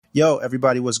Yo,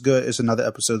 everybody, what's good? It's another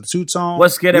episode of Two Tone.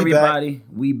 What's good, everybody? Back.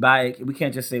 We back. We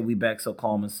can't just say we back so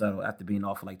calm and subtle after being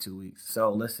off for like 2 weeks.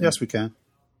 So listen. Yes, we can.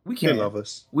 We can. They love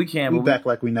us. We can. We back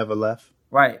like we never left.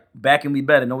 Right. Back and we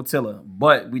better. No Tiller.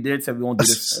 But we did say we won't do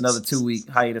this another 2 week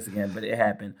hiatus again, but it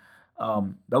happened.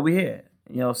 But we here.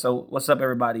 So what's up,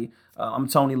 everybody? I'm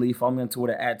Tony Lee. Follow me on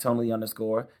Twitter at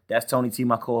 @TonyLee_. That's Tony T,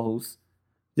 my co-host.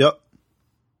 Yep.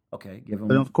 Okay, give him.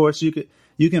 And of course, you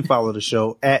can follow the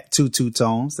show at Two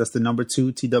Tones. That's the number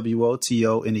 2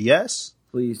 TWOTONES.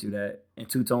 Please do that. And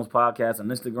Two Tones Podcast on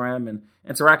Instagram and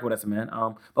interact with us, man.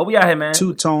 But we out here, man.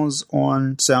 Two Tones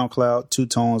on SoundCloud. Two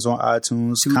Tones on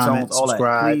iTunes. Two comment, Tones, all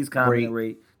subscribe, that. Please comment and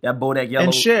rate. That Bodak Yellow.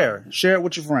 And share it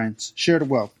with your friends. Share the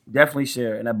wealth. Definitely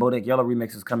share. And that Bodak Yellow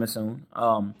remix is coming soon.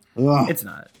 It's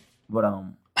not, but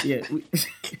yeah,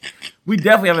 we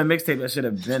definitely have a mixtape that should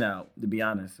have been out. To be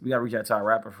honest, we gotta reach out to our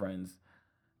rapper friends.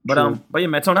 But yeah,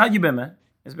 man, Tony, how you been, man?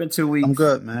 It's been 2 weeks. I'm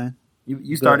good, man.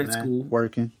 You started school,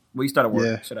 working. Well, you started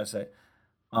work, should I say?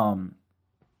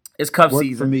 It's cuff work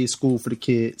season for me. School for the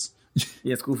kids.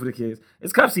 Yeah, school for the kids.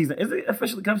 It's cuff season. Is it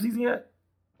officially cuff season yet?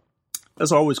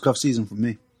 That's always cuff season for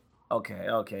me. Okay.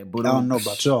 I don't know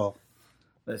about y'all.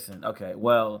 Listen, okay.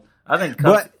 Well, I think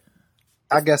but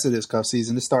I guess it is cuff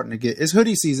season. It's starting to it's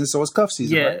hoodie season, so it's cuff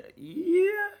season. Yeah, right?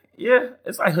 yeah.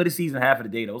 It's like hoodie season half of the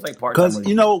day though. It's like part because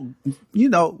you know,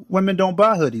 women don't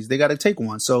buy hoodies. They got to take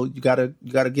one, so you gotta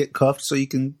get cuffed so you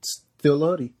can feel a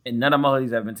hoodie. And none of my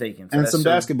hoodies have been taken. So and some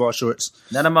basketball shorts.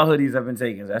 None of my hoodies have been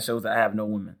taken. So that shows that I have no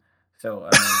women. So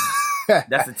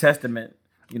that's a testament.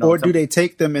 Or do they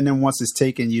take them and then once it's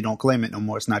taken, you don't claim it no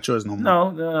more? It's not yours no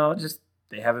more. No. Just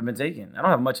they haven't been taken. I don't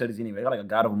have much hoodies anyway. I got like a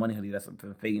God of Money hoodie that's from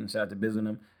Peyton. Shout out to Biz with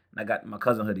him. And I got my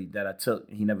cousin hoodie that I took.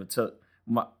 He never took.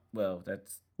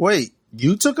 Wait,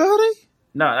 you took a hoodie?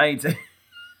 No, I ain't take.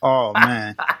 Oh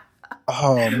man.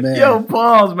 Yo,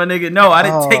 pause, my nigga. No, I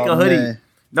didn't take a hoodie. Man.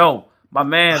 No, my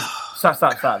man.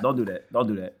 Stop. Don't do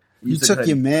that. You took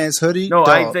your man's hoodie? No, dog.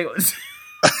 I ain't take.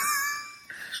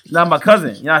 Now my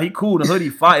cousin, he cool. The hoodie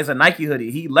fine. It's a Nike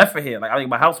hoodie. He left it here, like I think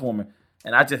my housewarming,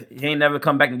 and he ain't never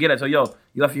come back and get it. So yo,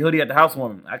 you left your hoodie at the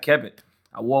housewarming. I kept it.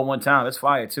 I wore it one time. It's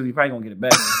fire too. You probably gonna get it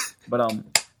back.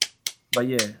 but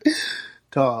yeah.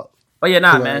 Talk. But yeah,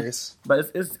 nah, hilarious. Man.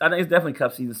 But it's I think it's definitely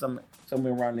cuff season,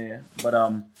 somewhere around there. But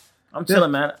I'm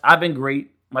chilling, man. I've been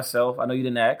great myself. I know you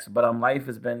didn't ask, but life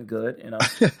has been good.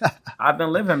 I've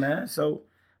been living, man. So,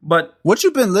 but what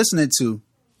you been listening to?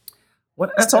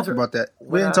 Let's talk about that.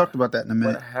 We haven't talked about that in a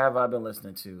minute. What have I been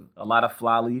listening to? A lot of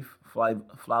Flyleaf.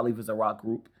 Flyleaf is a rock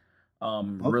group.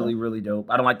 Okay. Really, really dope.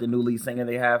 I don't like the new lead singer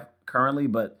they have currently,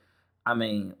 but I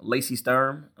mean, Lacey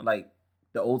Sturm, like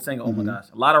the old singer. Oh my gosh,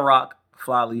 a lot of rock.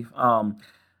 Flyleaf.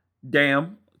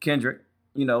 Damn, Kendrick.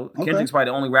 Kendrick's probably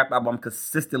the only rap album I'm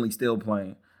consistently still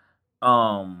playing.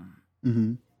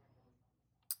 Alina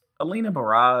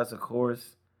Baraz, of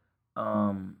course.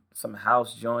 Some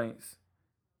house joints.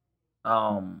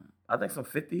 I think some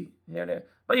 50 here and there.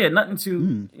 But yeah, nothing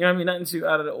too, nothing too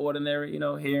out of the ordinary,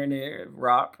 here and there,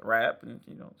 rock, rap, and,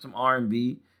 some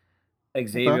R&B,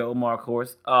 Xavier Omar, of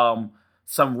course.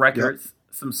 Some records,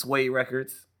 some Sway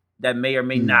records that may or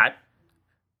may not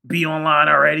be online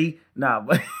already. Nah,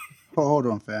 but... Hold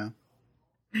on, fam.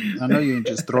 I know you didn't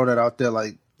just throw that out there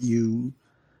like we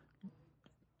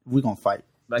gonna fight.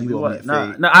 Like you what? No,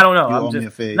 I don't know.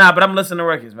 But I'm listening to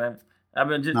records, man. I've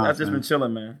just been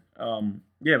chilling, man.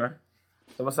 Yeah, man.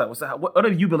 So what's up? What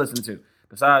have you been listening to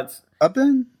besides? I've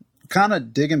been kind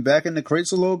of digging back in the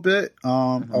crates a little bit.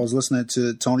 I was listening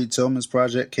to Tony Tillman's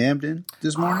project Camden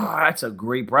this morning. Oh, that's a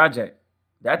great project.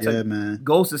 Man.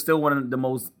 Ghost is still one of the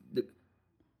most,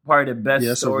 probably the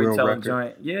best storytelling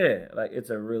joint. Yeah, like it's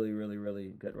a really, really, really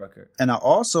good record. And I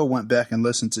also went back and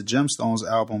listened to Gemstone's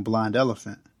album Blind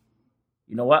Elephant.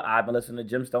 You know what? I've been listening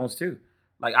to Gemstones too.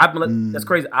 Like that's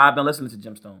crazy. I've been listening to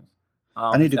Gemstones.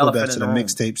 I need to go back to the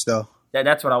mixtapes though.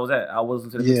 That's what I was at. I was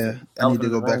listening to the mixtape. I need to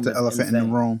go back to Elephant in the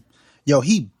Room. Yo,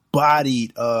 he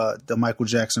bodied the Michael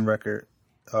Jackson record,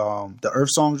 the Earth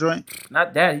Song joint.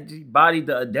 Not that he bodied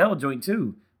the Adele joint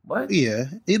too. What? Yeah,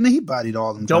 I mean he bodied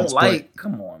all them. Joints,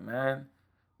 come on, man.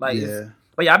 But yeah,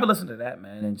 I've been listening to that,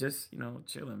 man, and just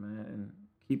chilling, man, and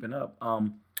keeping up.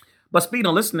 But speaking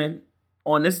of listening,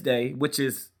 on this day, which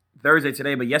is Thursday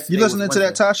today, but yesterday you listening to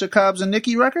that Tasha Cobbs and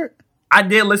Nicki record? I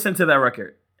did listen to that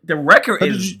record. The record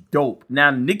is dope. Now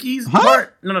Nicki's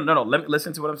part, no. Let me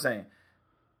listen to what I'm saying.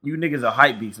 You niggas are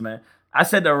hype beasts, man. I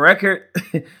said the record,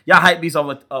 y'all hype beasts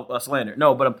of slander.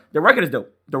 No, but the record is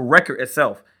dope. The record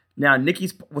itself. Now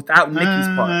without Nicki's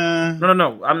part.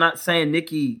 No. I'm not saying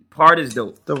Nicki part is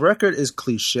dope. The record is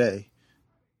cliche.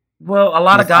 Well, a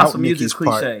lot of gospel music is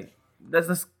cliche.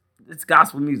 It's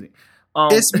gospel music.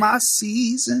 It's my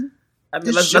season. I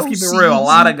mean, let's keep it real. A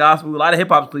lot of gospel, a lot of hip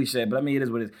hop cliche, but I mean, it is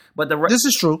what it is. But this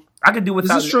is true. I could do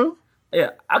without. This is true.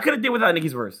 Yeah, I could have did without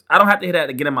Nicki's verse. I don't have to hear that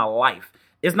again in my life.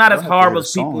 It's not as horrible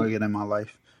as people. Again in my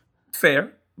life.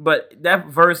 Fair, but that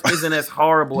verse isn't as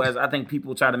horrible as I think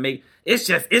people try to make. It's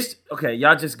okay.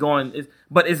 Y'all just going,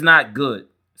 but it's not good.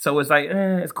 So it's like,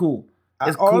 it's cool.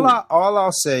 It's cool. All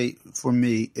I'll say for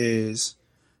me is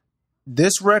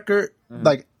this record,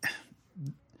 like.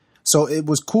 So it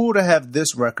was cool to have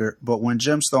this record, but when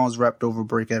Gemstones rapped over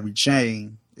Break Every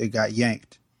Chain, it got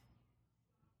yanked.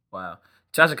 Wow.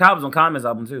 Tasha Cobb was on Common's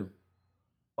album too.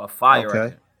 A fire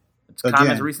record. It's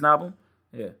Common's recent album.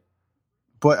 Yeah.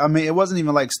 But I mean, it wasn't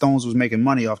even like Stones was making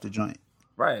money off the joint.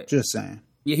 Right. Just saying.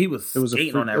 Yeah, he was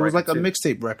skating on that record. It was like a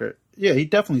mixtape record. Yeah, he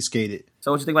definitely skated.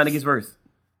 So what you think about Nicki's verse?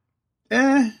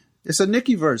 It's a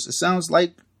Nicki verse. It sounds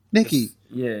like Nicki.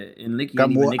 And Nicki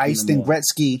got more ice than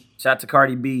Gretzky. Shout out to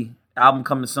Cardi B. Album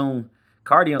coming soon.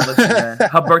 Cardi on listen, man.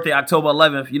 Her birthday October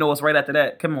 11th. You know what's right after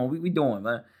that? Come on, we doing,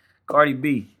 man. Cardi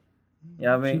B. You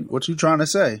know what I mean? What you trying to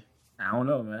say? I don't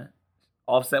know, man.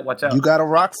 Offset, watch out. You got a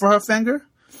rock for her finger?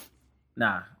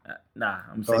 Nah.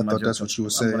 I'm saving my joke. That's what you were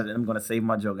saying. I'm gonna save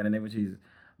my joke in the name of Jesus.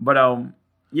 But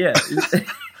yeah.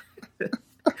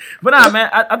 But nah, man.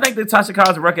 I think the Tasha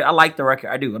Cobb's record. I like the record.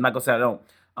 I do. I'm not gonna say I don't.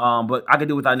 But I could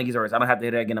do without Nicki's verse. I don't have to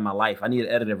hear that again in my life. I need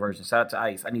an edited version. Shout out to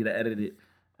Ice. I need an edited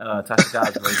Tasha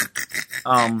Cobb's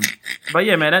version. But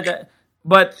yeah, man.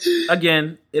 But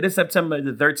again, it is September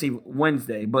the 13th,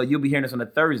 Wednesday. But you'll be hearing this on a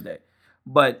Thursday.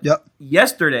 But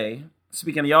yesterday,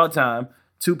 speaking of y'all time,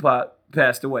 Tupac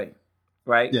passed away.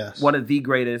 Right? Yes. One of the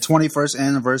greatest. 21st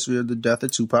anniversary of the death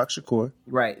of Tupac Shakur.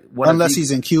 Right. Unless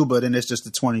he's in Cuba, then it's just the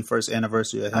 21st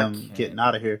anniversary of him getting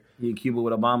out of here. He in Cuba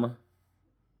with Obama?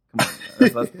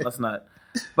 Come on. Let's not.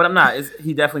 But I'm not.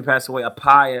 He definitely passed away. A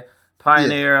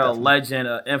pioneer, a legend,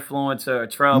 an influencer, a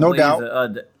trailblazer. No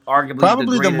doubt. Arguably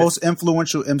probably the most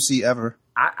influential MC ever.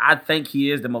 I think he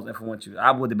is the most influential.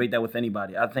 I would debate that with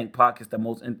anybody. I think Pac is the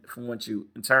most influential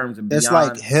in terms of beyond. It's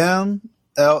like him,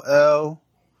 LL,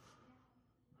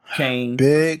 Kane.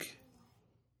 Big.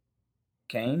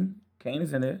 Kane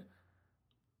is in there.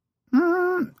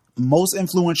 Most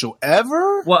influential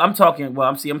ever? Well, I'm talking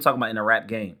about in the rap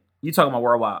game. You talking about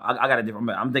worldwide. I got a different.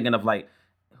 I'm thinking of like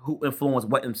who influenced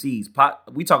what MCs.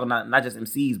 We talking not just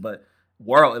MCs, but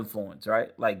world influence,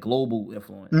 right? Like global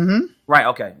influence. Mm-hmm. Right,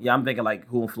 okay. Yeah, I'm thinking like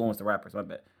who influenced the rappers, my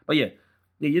bad. But yeah,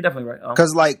 you're definitely right.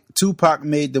 Because like Tupac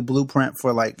made the blueprint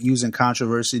for like using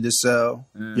controversy to sell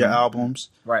your albums.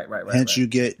 Right. Hence you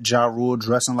get Ja Rule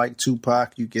dressing like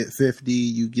Tupac. You get 50.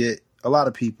 You get a lot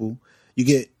of people. You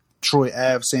get Troy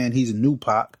Ave saying he's a new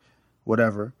Pac,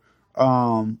 whatever.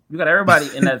 You got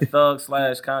everybody in that thug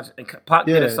 / conscious. Pac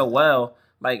did it so well.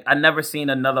 Like I never seen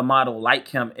another model like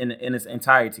him in its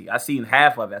entirety. I seen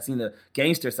half of it. I seen the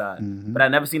gangster side, but I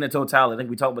never seen the totality. I think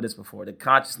we talked about this before. The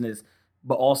consciousness,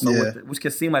 but also which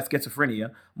can seem like schizophrenia,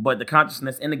 but the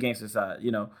consciousness in the gangster side,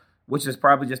 which is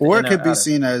probably just or it could be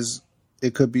seen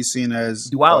as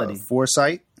duality,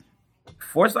 foresight,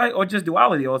 or just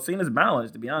duality, or seen as balance.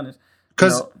 To be honest.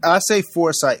 Because I say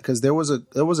foresight because there was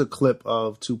a clip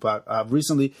of Tupac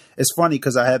recently. It's funny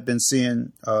because I had been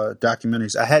seeing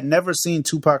documentaries. I had never seen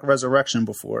Tupac Resurrection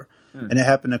before, and it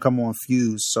happened to come on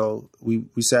Fuse. So we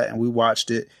sat and we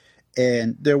watched it,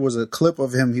 and there was a clip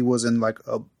of him. He was in like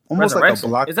almost like a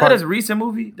block. Is that his recent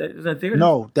movie that is in theaters?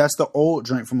 No, that's the old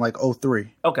joint from like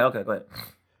 2003. Okay, go ahead.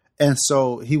 And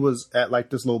so he was at like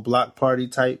this little block party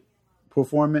type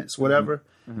performance, whatever,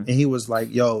 and he was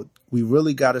like, "Yo, we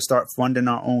really got to start funding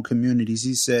our own communities."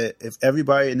 He said, if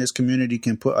everybody in this community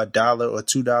can put $1 or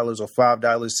 $2 or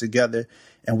 $5 together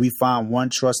and we find one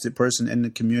trusted person in the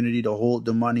community to hold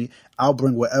the money, I'll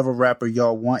bring whatever rapper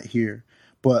y'all want here.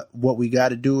 But what we got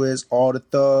to do is all the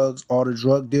thugs, all the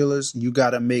drug dealers, you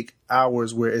got to make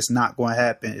hours where it's not going to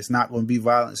happen. It's not going to be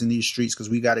violence in these streets because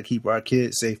we got to keep our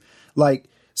kids safe. Like,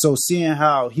 so seeing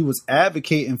how he was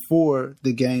advocating for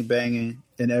the gang banging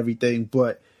and everything,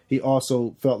 but he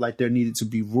also felt like there needed to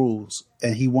be rules,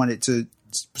 and he wanted to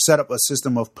set up a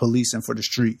system of policing for the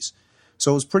streets.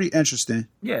 So it was pretty interesting.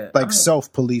 Yeah, like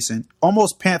self-policing,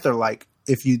 almost Panther-like.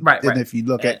 If you if you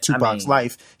look at Tupac's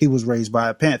life, he was raised by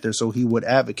a Panther, so he would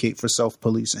advocate for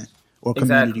self-policing or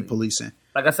community policing.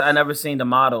 Like I said, I never seen the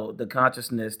model, the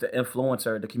consciousness, the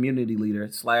influencer, the community leader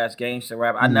 / gangster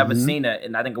rap. I never seen that,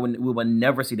 and I think we would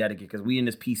never see that again because we in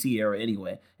this PC era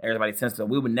anyway. Everybody's sensitive.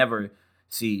 We would never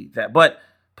see that, but.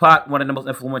 Pac, one of the most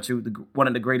influential, one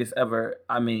of the greatest ever.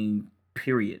 I mean,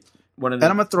 period. And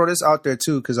I'm gonna throw this out there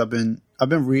too because I've been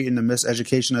reading The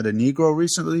Miseducation of the Negro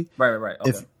recently. Right.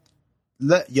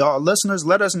 Okay. Y'all listeners,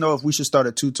 let us know if we should start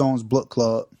a Two Tones book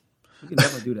club We can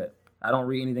definitely do that. I don't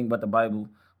read anything but the Bible,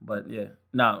 but yeah.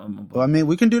 No. Well, I mean,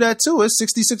 we can do that too. It's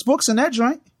 66 books in that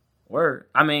joint. Word.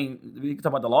 I mean, we can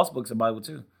talk about the lost books of the Bible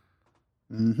too.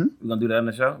 Mm-hmm. We're going to do that on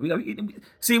the show.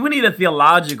 We need a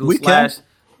theological This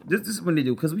is what we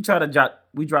do, because we try to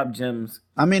drop gems.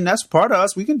 I mean, that's part of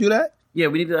us. We can do that. Yeah,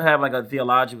 we need to have like a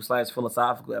theological /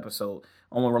 philosophical episode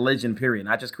on religion, period,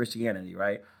 not just Christianity,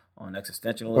 right? On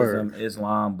existentialism,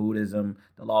 Islam, Buddhism,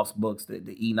 the lost books,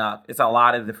 the Enoch. It's a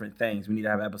lot of different things we need to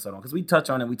have an episode on, because we touch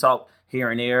on it, we talk here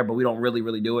and there, but we don't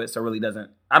really do it. So it really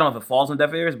doesn't. I don't know if it falls on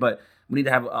deaf ears, but we need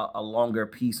to have a longer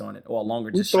piece on it, or a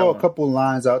longer. We throw a couple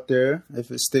lines out there. If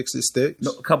it sticks, it sticks.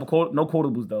 No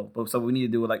quotables though. But so we need to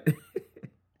do it like.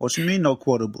 What you mean no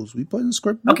quotables? We put in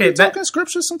script. Okay, we talking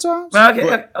scripture sometimes.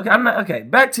 Okay. I'm not okay.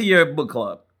 Back to your book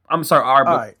club. I'm sorry, our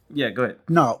book. Right. Yeah, go ahead.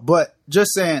 No, but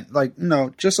just saying, like,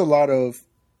 just a lot of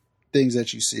things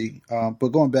that you see. But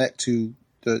going back to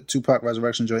the Tupac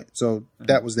Resurrection joint, so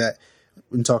that was that.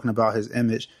 When talking about his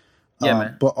image. Yeah,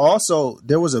 man. But also,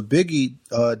 there was a Biggie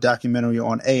documentary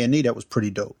on A&E that was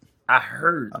pretty dope. I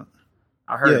heard.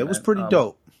 Yeah, it was pretty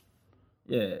dope.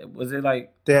 Yeah, was it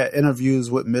like... They had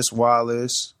interviews with Miss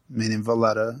Wallace, meaning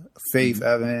Valletta, Faith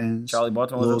Evans, Charlie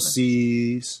Baltimore, Lil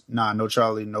C's. Nah, no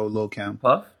Charlie, no Lil Kim.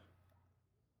 Puff?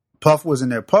 Puff was in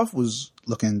there. Puff was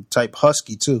looking type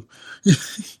husky, too.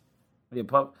 Yeah,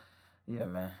 Puff. Yeah,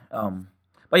 man.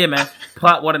 But yeah, man,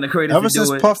 Plot one of the greatest. Ever since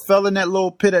Puff fell in that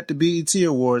little pit at the BET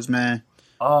Awards, man.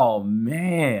 Oh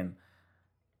man,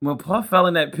 when Puff fell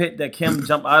in that pit that Kim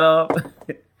jumped out of,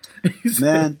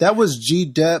 man, that was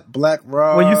G-Dep, Black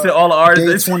Rob. When you said all the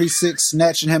artists, Day 26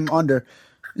 snatching him under.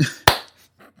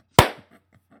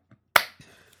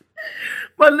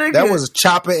 My nigga, that was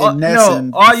Chopper and Ness.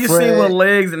 No, all you seen was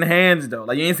legs and hands though.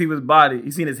 Like you ain't see his body.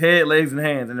 You seen his head, legs, and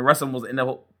hands, and the rest of him was in the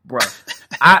whole. Bro,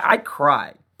 I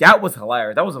cried. That was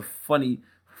hilarious. That was a funny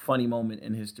moment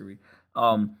in history.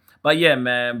 But yeah,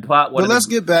 man. But let's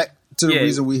get back to the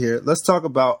reason we here. Let's talk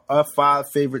about our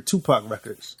 5 favorite Tupac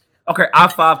records. Okay,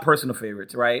 our 5 personal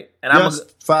favorites, right? And yes,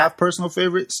 5 personal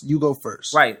favorites. You go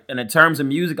first. Right. And in terms of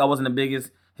music, I wasn't the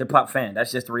biggest hip hop fan.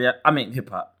 That's just hip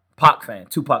hop. Pac fan,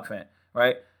 Tupac fan,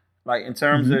 right? Like in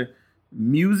terms of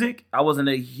music, I wasn't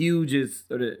the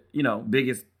hugest or the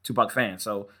biggest Tupac fan.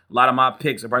 So a lot of my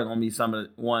picks are probably gonna be some of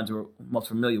the ones we're most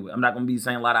familiar with. I'm not gonna be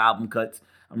saying a lot of album cuts.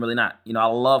 I'm really not. I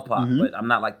love Pac, but I'm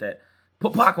not like that.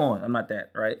 Put Pac on. I'm not that,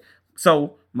 right?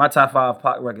 So my top 5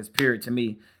 Pac records, period, to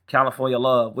me, California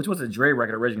Love, which was a Dre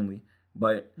record originally,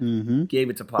 but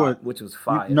gave it to Pac, which was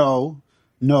fire. No.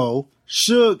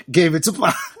 Suge gave it to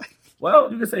Pac.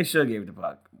 Well, you can say Suge gave it to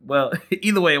Pac. Well,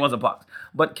 either way, it wasn't Pac.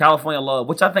 But California Love,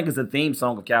 which I think is the theme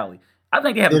song of Cali. I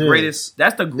think they have the greatest.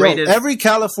 That's the greatest. Every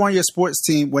California sports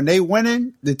team, when they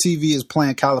winning, the TV is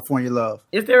playing California Love.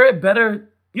 Is there a better,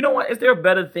 is there a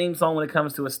better theme song when it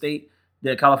comes to a state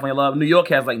than California Love? New York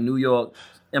has like New York,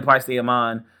 Empire State of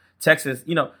Mind, Texas.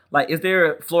 Is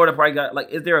there Florida probably got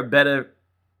is there a better?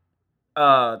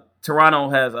 Toronto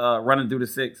has Running Through the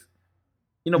Six.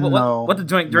 What the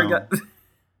joint Drake got?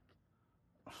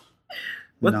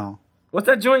 No. What's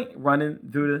that joint? Running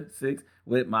Through the Six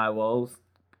with my woes.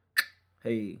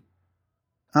 Hey,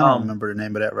 I don't remember the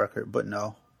name of that record, but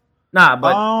no. Nah,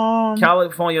 but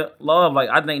California Love,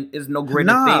 I think is no greater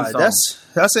theme song.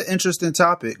 That's an interesting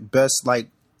topic. Best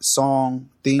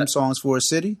theme songs for a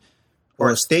city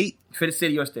or a state. For the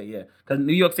city or state, yeah. Because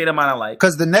New York State of Mind I like.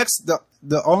 Because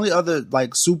the only other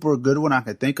super good one I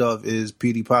can think of is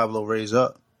P.D. Pablo Raise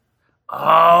Up.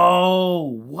 Oh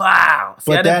wow!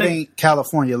 But that ain't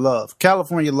California Love.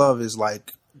 California Love is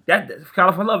that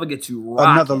California Love will get you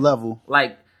rocking. Another level.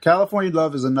 California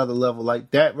Love is another level.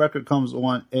 That record comes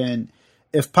on, and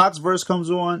if Pac's verse comes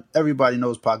on, everybody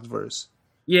knows Pac's verse.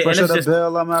 Yeah, Fresh out of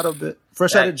bail, I'm out of it.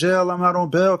 Fresh out of jail, I'm out on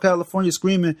bail. California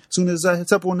screaming. Soon as I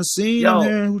hit up on the scene, I'm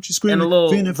hearing Hoochie screaming. And a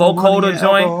little vocoder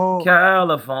joint.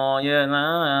 California,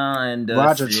 and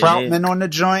Roger Troutman on the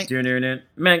joint.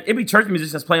 Man, it be church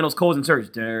musicians playing those codes in church.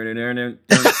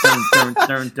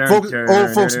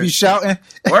 Old folks be shouting.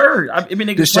 Word. It be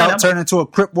niggas the shout turn into a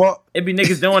crip walk. It be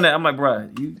niggas doing that. I'm like,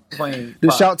 bruh, you playing.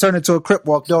 The shout turn into a crip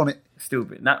walk, don't it?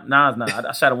 Stupid. Nah.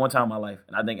 I shot it one time in my life,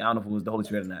 and I don't know if it was the Holy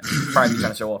Spirit or not. Probably me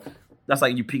trying to show off. That's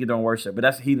like you peeking during worship, but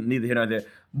that's neither here nor there.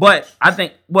 But I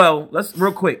think, let's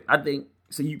real quick. I think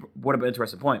so. You brought up an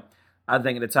interesting point. I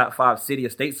think in the top 5 city or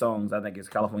state songs, I think it's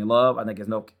California Love. I think it's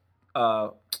North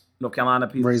Carolina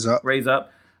piece. Raise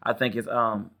Up. I think it's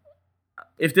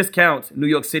if this counts, New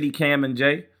York City, Cam and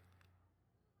Jay.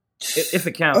 If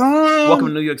it counts, Welcome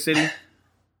to New York City.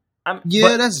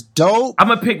 That's dope. I'm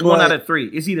gonna pick one out of three.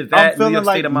 It's either that, I'm feeling New York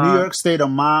like State of Mind, New York State of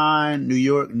Mind,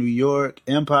 New York,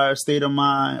 Empire State of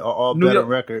Mind are all better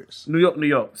records. New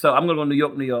York. So I'm gonna go New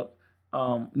York.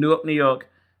 New York.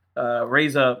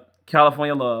 Raise Up,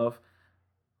 California Love.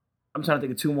 I'm trying to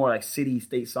think of two more like city,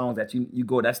 state songs that you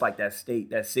go. That's like that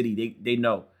state, that city. They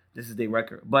know this is their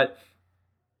record. But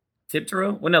Tip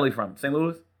Drill, where Nelly from? St.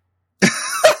 Louis.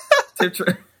 Tip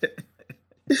Drill.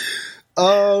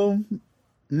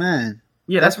 Man,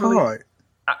 yeah, that's really hard.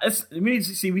 We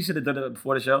should have done it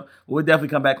before the show. We'll definitely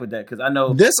come back with that because I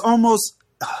know this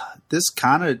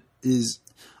kind of is.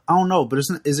 I don't know, but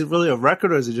is it really a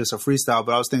record or is it just a freestyle?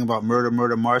 But I was thinking about Murder,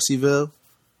 Marcyville.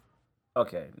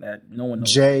 Okay, no one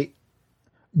knows. Jay,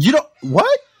 you don't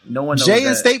what? No one knows Jay that.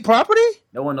 and State Property.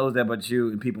 No one knows that but you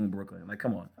and people in Brooklyn. Like,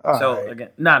 come on. All so right. again,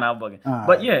 I'm bugging. All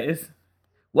but right. yeah, it's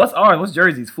what's ours? What's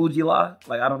Jersey's? Fuji La?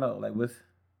 Like, I don't know. Like, what's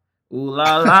ooh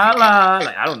la la la?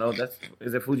 Like, I don't know.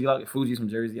 Is it Fuji La? Fuji's from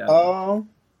Jersey. I don't know.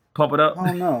 Pump It Up. I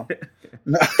don't know.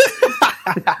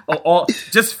 No.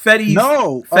 Just Fetty's.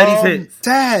 No, Fetty's hits.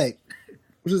 Tag.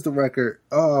 What is the record?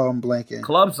 Oh, I'm blanking.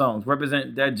 Club songs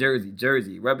represent that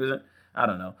Jersey represent. I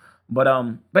don't know, but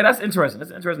that's interesting.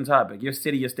 That's an interesting topic. Your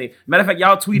city, your state. Matter of fact,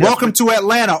 y'all tweet. Welcome to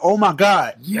Atlanta. Oh my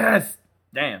God. Yes.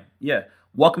 Damn. Yeah.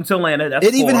 Welcome to Atlanta. That's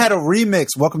it. Even had a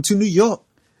remix. Welcome to New York,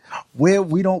 where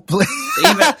we don't play.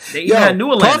 They even had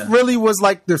New Atlanta. Puff really was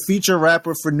like the feature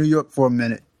rapper for New York for a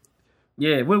minute.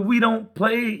 Yeah, where we don't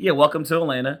play. Yeah. Welcome to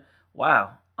Atlanta.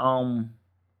 Wow.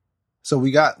 So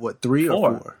we got what, 3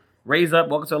 or 4? Raise Up,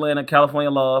 Welcome to Atlanta, California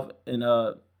Love, and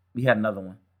we had another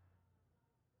one.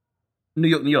 New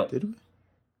York. Did we?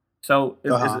 So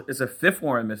it's a fifth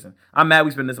one missing. I'm mad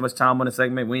we spent this much time on the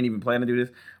segment. We ain't even planning to do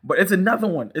this, but it's another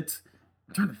one. I'm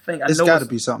trying to think. It's got to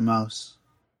be something else.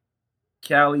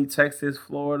 Cali, Texas,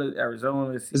 Florida,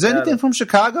 Arizona. Is there anything from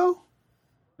Chicago?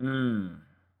 Because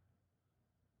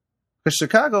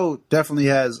Chicago definitely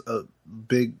has a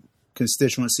big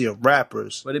constituency of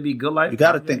rappers. Would it be Good Life? You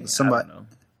got to think somebody.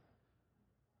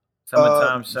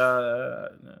 Summertime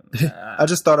shot. I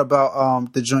just thought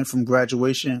about the joint from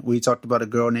Graduation where he talked about a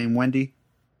girl named Wendy.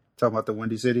 Talking about the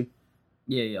Windy City.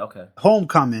 Yeah, okay.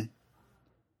 Homecoming.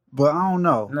 But I don't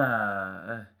know.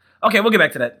 Nah. Okay, we'll get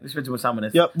back to that. Let's spend too much time on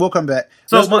this. Yep, we'll come back.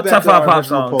 So my top 5 pop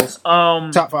songs.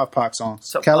 Top 5 pop songs.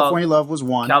 So, California Love was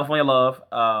one. California Love.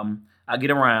 I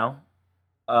Get Around.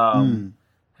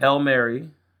 Hail Mary,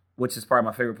 which is probably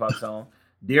my favorite pop song.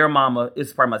 Dear Mama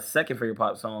is probably my second favorite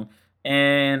pop song.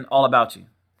 And All About You.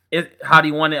 How Do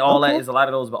You Want It? All that is a lot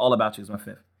of those, but All About You is my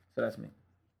fifth. So that's me.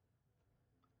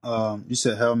 You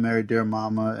said Hail Mary, Dear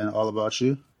Mama, and All About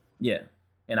You? Yeah.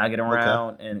 And I Get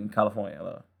Around and California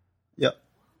Love. Yep.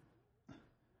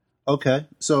 Okay.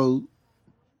 So,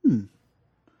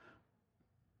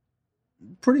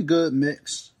 pretty good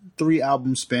mix. 3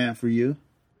 album span for you.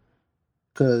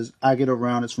 Because I Get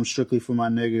Around is from Strictly For My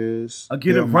Niggas. I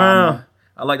Get Around. Mama.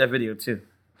 I like that video too.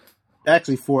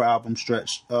 Actually, 4 album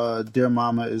stretch. Dear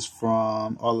Mama is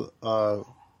from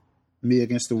Me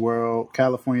Against the World.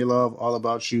 California Love, All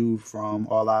About You from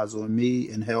All Eyes on Me,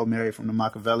 and Hail Mary from the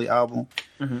Machiavelli album.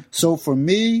 Mm-hmm. So for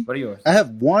me, what are yours? I have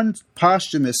one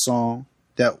posthumous song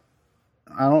that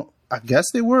I guess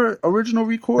they were original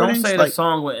recordings. Don't say the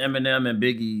song with Eminem and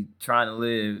Biggie, Trying to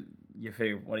Live,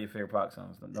 one of your favorite pop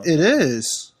songs. It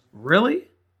is. Really?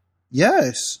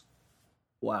 Yes.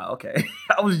 Wow, okay.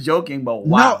 I was joking, but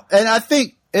wow. No, and I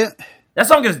think that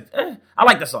song is. I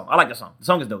like the song. The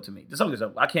song is dope to me. The song is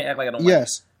dope. I can't act like I don't.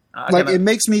 Yes, like it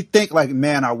makes me think. Like,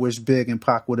 man, I wish Big and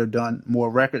Pac would have done more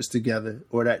records together,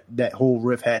 or that whole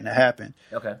riff hadn't happened.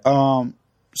 Okay.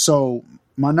 So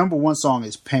my number 1 song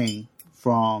is "Pain"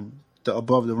 from the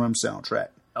Above the Rim soundtrack.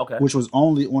 Okay. Which was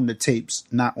only on the tapes,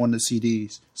 not on the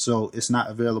CDs, so it's not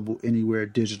available anywhere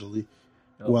digitally.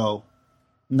 Okay. Well,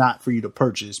 not for you to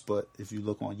purchase, but if you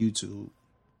look on YouTube,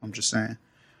 I'm just saying.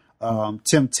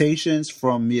 Temptations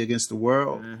from Me Against the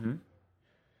World.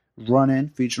 Mm-hmm. Running,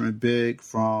 featuring Big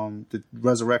from the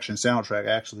Resurrection soundtrack,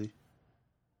 actually.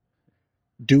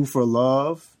 Do for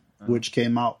Love, which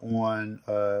came out on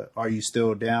Are You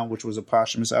Still Down, which was a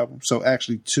posthumous album. So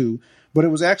actually 2, but it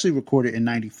was actually recorded in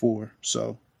 94,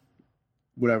 so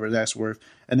whatever that's worth.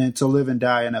 And then To Live and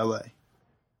Die in LA.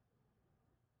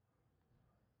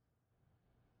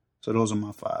 So those are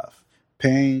my 5.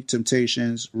 Pain,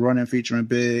 Temptations, Running featuring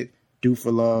Big, Do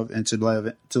for Love, and To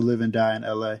Live and Die in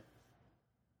LA.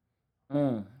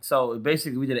 So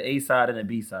basically we did an A side and a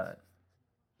B side.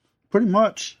 Pretty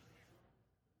much.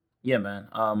 Yeah, man.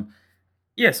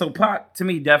 Yeah, so Pac, to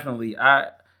me, definitely.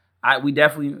 We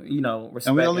definitely, respect.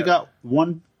 And we only got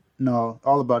one. No,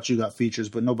 All About You got features,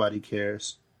 but nobody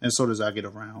cares. And so does I Get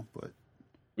Around. But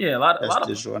Yeah, a lot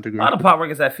Digital a Underground. lot of pop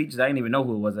records that features I didn't even know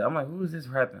who it was. I'm like, who is this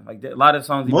rapping? Like a lot of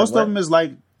songs. Most of them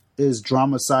is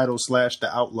Dramacidal / The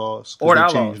Outlaws, or they the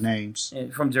changed names.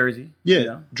 From Jersey. Yeah, you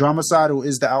know? Dramacidal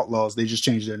is The Outlaws. They just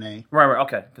changed their name. Right,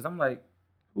 okay. Because I'm like,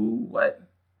 who, what?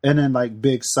 And then like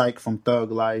Big Psych from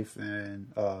Thug Life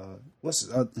and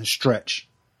Stretch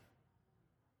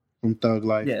from Thug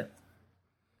Life. Yeah.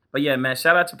 But yeah, man,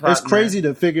 shout out to Pop. It's crazy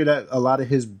to figure that a lot of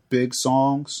his big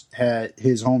songs had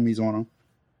his homies on them.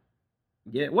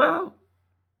 Yeah, well,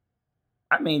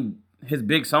 I mean, his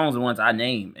big songs are the ones I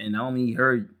name, and I only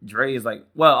heard Dre is like,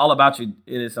 well, All About You,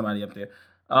 it is somebody up there.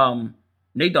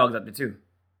 Nate Dogg's up there too.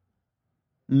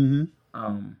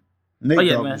 Mm-hmm. Nate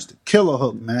Dogg was the killer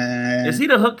hook, man. Is he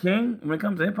the hook king when it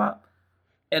comes to hip hop?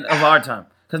 And of our time?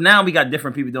 Because now we got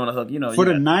different people doing the hook. You know, for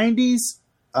the 90s,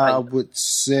 I would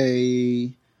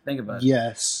say think about it.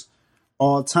 Yes.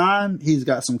 All time, he's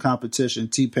got some competition.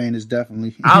 T-Pain is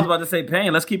definitely. I was about to say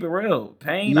Pain. Let's keep it real.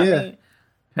 Pain, yeah. I mean,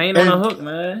 Pain on the hook,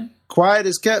 man. Quiet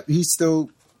as kept. He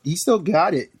still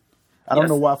got it. I don't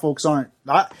know why folks aren't.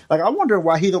 I wonder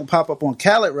why he don't pop up on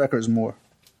Khaled records more.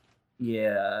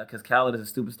 Yeah, because Khaled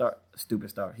is a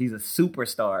superstar. He's a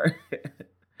superstar,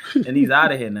 and he's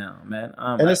out of here now, man.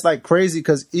 And it's like crazy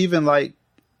because even like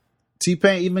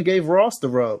T-Pain even gave Ross the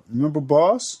rub. Remember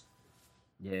Boss?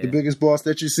 Yeah, the biggest boss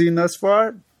that you've seen thus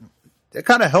far. That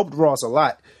kind of helped Ross a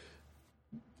lot.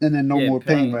 And then No More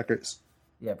Pain records.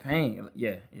 Yeah, Pain.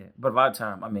 Yeah. But about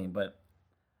time, I mean, but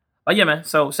yeah, man.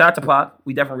 So shout out to Pac.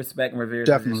 We definitely respect and revere his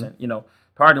position. You know,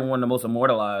 probably one of the most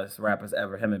immortalized rappers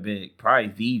ever. Him and Big, probably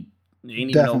the.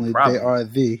 Definitely, they are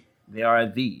the. They are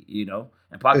the. You know,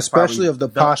 and Pac especially of the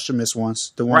posthumous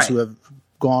ones, the ones who have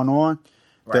gone on.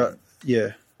 Right.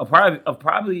 Yeah.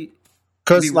 Probably.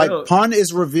 Because like Pun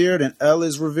is revered and L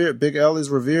is revered, Big L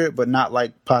is revered, but not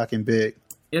like Pac and Big.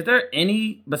 Is there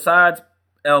any besides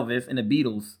Elvis and the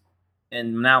Beatles,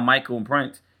 and now Michael and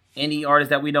Prince, any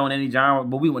artist that we know in any genre,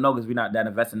 but we would know because we're not that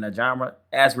invested in that genre,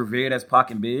 as revered as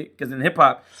Pac and Big? Because in hip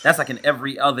hop, that's like an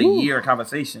every other year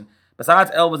conversation.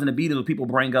 Besides Elvis and the Beatles, people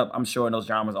bring up, I'm sure, in those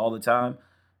genres all the time.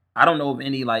 I don't know of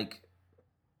any like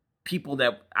people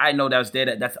that I know that's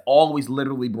there that's always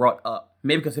literally brought up.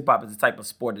 Maybe because hip hop is the type of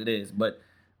sport it is, but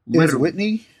is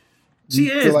Whitney? She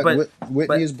is, like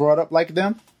Whitney is brought up like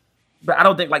them. But I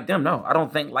don't think like them. No, I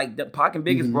don't think like the Pac and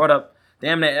Big is brought up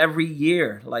damn near every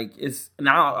year. Like it's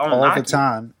now all the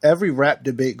time. Every rap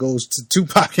debate goes to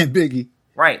Tupac and Biggie.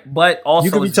 Right, but also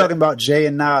you could be talking about Jay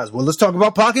and Nas. Well, let's talk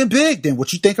about Pac and Big then.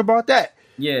 What you think about that?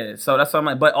 Yeah, so that's what I'm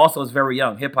like. But also, it's very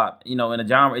young hip hop. You know, in a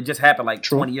genre, it just happened like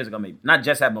 20 years ago, maybe not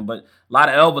just happened, but a lot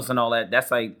of Elvis and all that. That's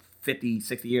like 50,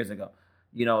 60 years ago.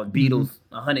 You know, Beatles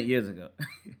 100 years ago.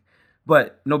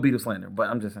 But no Beatles slander. But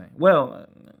I'm just saying. Well,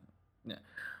 yeah.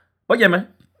 But yeah, man.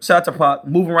 Shout out to Pac.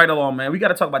 Moving right along, man. We got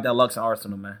to talk about that Lux and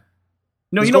Arsenal, man.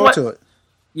 No, you know what? To it.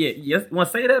 Yeah. Yes. You want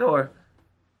to say that or?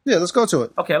 Yeah, let's go to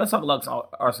it. Okay, let's talk Lux and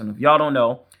Arsenal. If y'all don't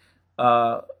know,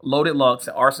 Loaded Lux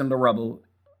and Arsenal the Rebel,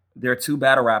 they're two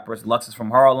battle rappers. Lux is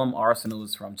from Harlem. Arsenal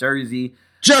is from Jersey.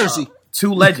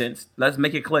 Two legends. Let's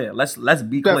make it clear. Let's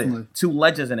be clear. Definitely. Two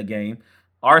legends in the game.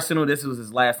 Arsenal, this was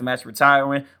his last match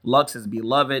retiring. Lux is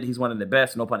beloved. He's one of the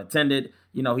best, no pun intended.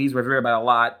 You know, he's revered by a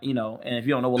lot, you know, and if you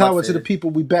don't know what Power Lux to is, the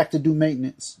people, we back to do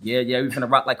maintenance. Yeah, we finna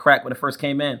rock like crack when it first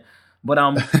came in. But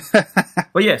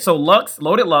but yeah, so Lux,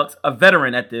 Loaded Lux, a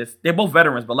veteran at this. They're both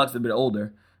veterans, but Lux is a bit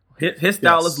older. His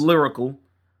style is lyrical.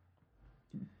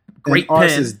 Great and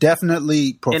Ars pen. Is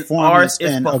definitely performance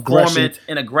and aggression.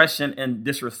 And aggression and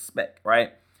disrespect,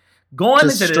 right? Going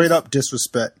just into straight this, up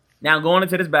disrespect. Now, going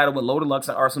into this battle with Loaded Lux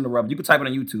and Arsenal the Rebel, you can type it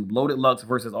on YouTube. Loaded Lux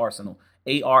versus Arsenal.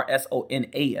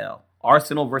 Arsonal.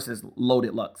 Arsenal versus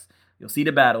Loaded Lux. You'll see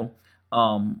the battle.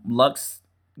 Lux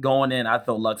going in, I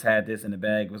thought Lux had this in the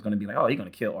bag. It was going to be like, oh, he's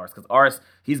going to kill Ars. Because Ars,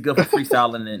 he's good for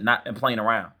freestyling and playing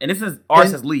around. And this is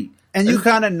Ars's lead. And you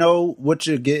kind of know what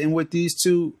you're getting with these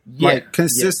two. Yeah, like,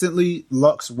 consistently,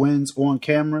 Lux wins on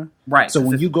camera. Right. So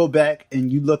when you go back and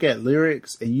you look at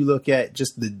lyrics and you look at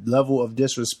just the level of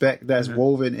disrespect that's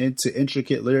woven into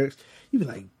intricate lyrics, you be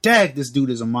like, dang, this dude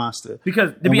is a monster.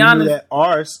 Because, to be honest, that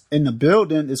Ars in the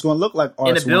building is going to look like Ars.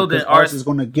 In the building, Ars is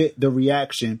going to get the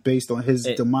reaction based on his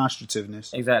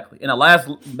demonstrativeness. Exactly. In the last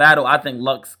battle, I think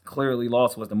Lux clearly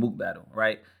lost was the Mook battle,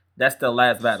 right? That's the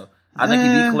last battle. I think he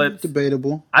beat Clips.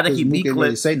 Debatable. I think he beat Clips.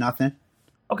 Really say nothing.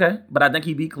 Okay, but I think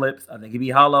he beat Clips. I think he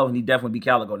beat Hollow, and he definitely beat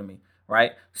Calico to me,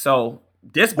 right? So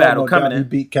this battle coming in, he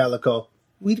beat Calico.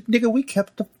 We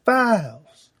kept the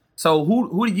files. So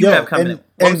who do you have coming in?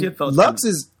 What was your thoughts? Lux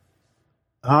is,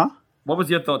 What was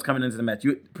your thoughts coming into the match?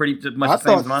 You pretty much I the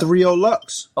same as thought mine? 3-0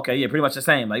 Lux. Okay, yeah, pretty much the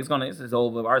same. Like it's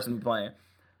over. Arsenal playing,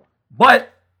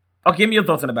 but give me your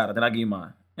thoughts on the battle. Then I'll give you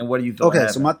mine. And what do you think? Okay,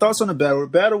 so my thoughts on the battle. The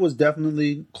battle was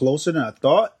definitely closer than I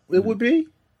thought it would be.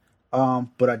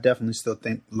 But I definitely still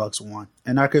think Lux won.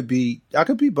 And I could be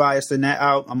biased in that.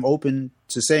 I'm open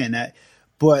to saying that.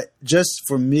 But just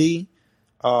for me,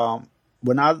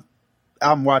 when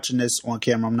I'm watching this on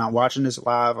camera, I'm not watching this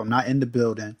live, I'm not in the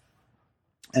building,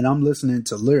 and I'm listening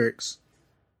to lyrics,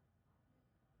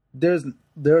 there's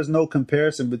no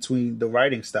comparison between the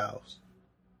writing styles.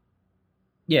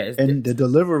 Yeah, and the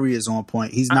delivery is on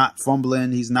point. He's not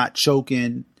fumbling. He's not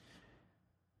choking.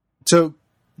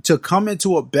 To come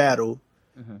into a battle,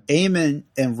 aiming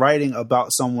and writing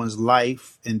about someone's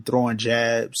life and throwing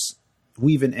jabs,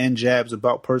 weaving in jabs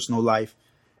about personal life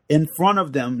in front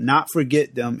of them, not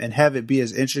forget them, and have it be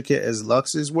as intricate as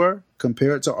Lux's were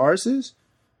compared to ours,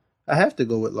 I have to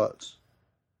go with Lux.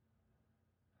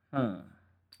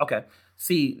 Okay.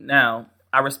 See, now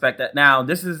I respect that. Now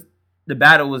the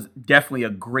battle was definitely a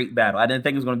great battle. I didn't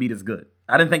think it was going to be this good.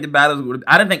 I didn't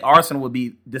think Arsenal would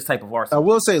be this type of Arsenal. I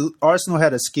will say Arsenal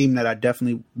had a scheme that I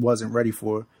definitely wasn't ready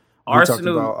for. Arsenal,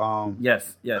 we talked about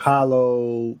yes,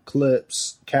 Hollow,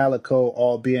 Clips, Calico,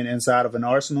 all being inside of an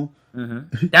Arsenal.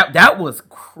 That was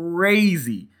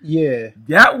crazy. Yeah,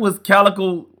 that was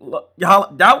Calico.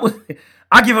 That was.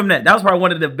 I give him that. That was probably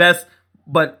one of the best.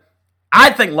 But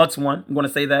I think Lux won. I'm going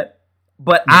to say that,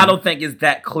 but I don't think it's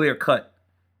that clear cut.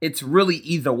 It's really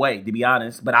either way, to be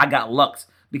honest. But I got Lux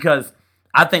because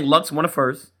I think Lux won the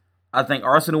first. I think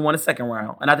Arsenal won the second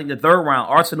round. And I think the third round,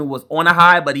 Arsenal was on a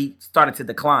high, but he started to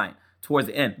decline towards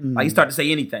the end. Like he started to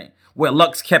say anything, where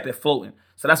Lux kept it floating.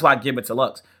 So that's why I give it to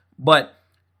Lux. But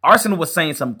Arsenal was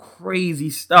saying some crazy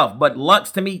stuff. But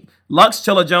Lux, to me, Lux,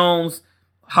 Chilla Jones,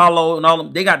 Hollow, and all of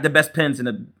them, they got the best pens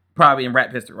probably in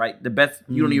rap history, right? The best,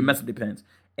 you don't even mess with the pens.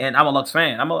 And I'm a Lux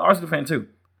fan. I'm an Arsenal fan too.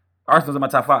 Arsenal's in my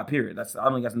top 5, period. I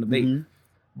don't think that's a debate.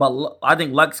 But I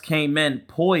think Lux came in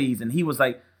poised, and he would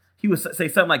say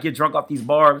something like, get drunk off these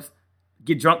bars,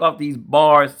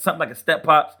 something like a step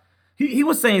pops. He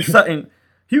was saying something,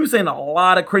 he was saying a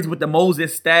lot of crazy with the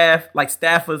Moses staff, like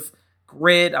Stafford's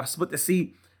grid, I split the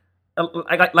seat.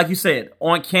 Like you said,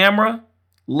 on camera,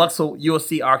 you'll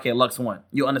see, okay, Lux won.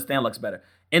 You'll understand Lux better.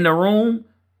 In the room,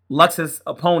 Lux's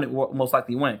opponent will most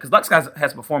likely win. Because Lux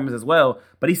has performance as well,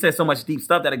 but he says so much deep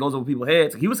stuff that it goes over people's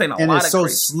heads. He was saying a lot of crazy. And it's so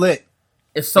slick.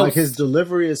 It's so like his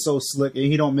delivery is so slick, and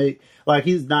he don't make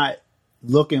he's not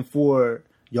looking for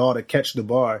y'all to catch the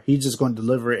bar. He's just going to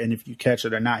deliver it, and if you catch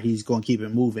it or not, he's going to keep it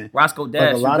moving. Roscoe Dash,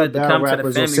 like a lot of battle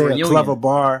rappers will say a clever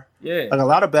bar. Yeah, like a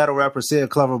lot of battle rappers say a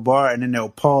clever bar, and then they'll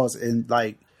pause and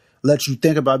like let you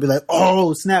think about it. Be like,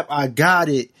 oh snap, I got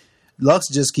it. Lux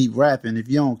just keep rapping. If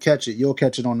you don't catch it, you'll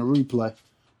catch it on the replay.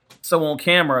 So on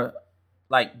camera,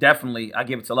 like, definitely, I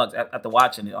give it to Lux after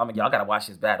watching it. I mean, y'all got to watch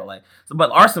this battle.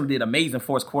 But Arsenal did amazing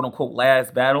for his quote-unquote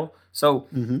last battle. So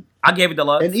I gave it to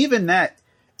Lux. And even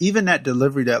that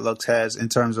delivery that Lux has in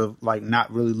terms of, like,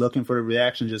 not really looking for the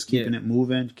reaction, just keeping it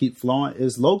moving, keep flowing,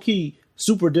 is low-key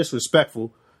super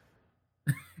disrespectful.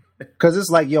 Because it's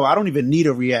like, yo, I don't even need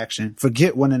a reaction.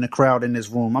 Forget winning the crowd in this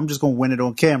room. I'm just going to win it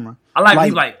on camera. I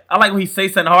like when he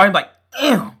says something hard, he's like,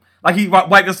 ugh. Like he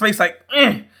wipe his face like,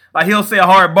 ugh. Like he'll say a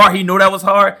hard bar, he know that was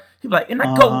hard. He'd be like, and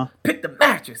I go pick the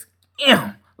mattress.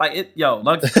 Like it,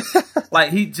 Lux,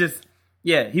 like he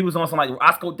was on some like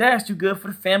Roscoe Dash, you good for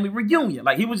the family reunion.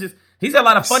 Like he's had a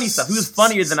lot of funny stuff. He was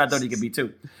funnier than I thought he could be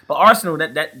too. But Arsenal,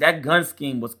 that gun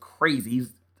scheme was crazy. He's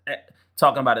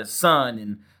talking about his son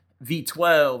and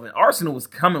V12, and Arsenal was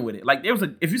coming with it. Like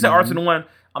if you say Arsenal won,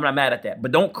 I'm not mad at that.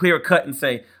 But don't clear cut and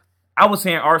say, I was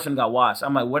saying Arsenal got watched.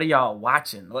 I'm like, what are y'all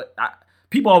watching?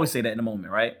 People always say that in the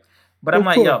moment, right? But I'm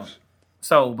like, yo.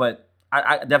 So, but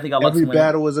I definitely got Lux. Every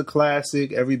battle was a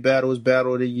classic. Every battle was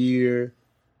battle of the year.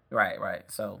 Right.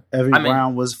 So every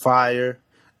round was fire.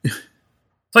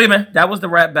 So yeah, man, that was the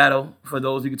rap battle. For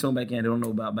those who can tune back in, they don't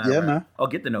know about battle. Yeah, rap. man. I'll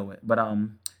get to know it. But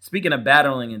speaking of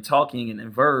battling and talking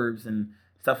and verbs and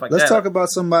stuff like Let's that, talk about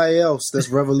somebody else that's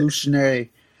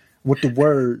revolutionary with the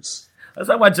words. Let's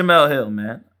talk about Jamel Hill,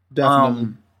 man.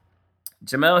 Definitely.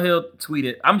 Jamel Hill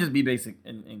tweeted, I'm just be basic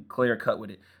and clear cut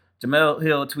with it. Jamel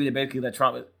Hill tweeted basically that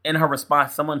Trump, in her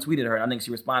response, someone tweeted her, I think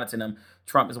she responded to them,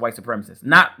 Trump is a white supremacist.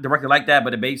 Not directly like that,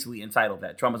 but it basically entitled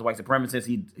that. Trump is a white supremacist.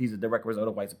 He's a direct result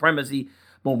of white supremacy.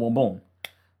 Boom, boom, boom.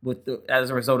 As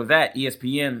a result of that,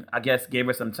 ESPN, I guess, gave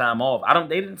her some time off.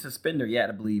 They didn't suspend her yet,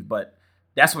 I believe, but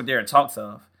that's what they're in talks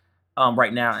of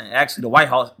right now. And actually, the White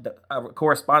House, a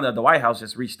correspondent of the White House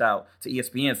just reached out to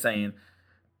ESPN saying,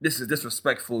 this is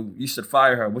disrespectful. You should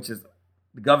fire her, which is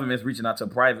the government is reaching out to a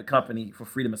private company for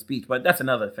freedom of speech. But that's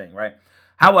another thing, right?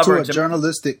 However, to a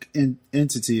journalistic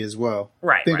entity as well.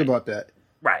 Right. Think about that.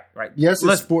 Right. Yes,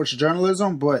 it's sports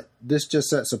journalism, but this just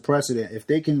sets a precedent. If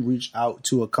they can reach out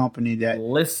to a company that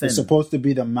is supposed to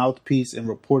be the mouthpiece and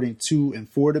reporting to and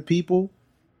for the people,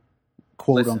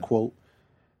 quote unquote,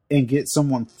 and get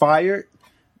someone fired,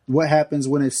 what happens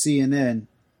when it's CNN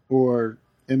or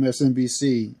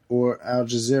MSNBC or Al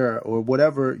Jazeera or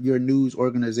whatever your news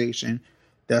organization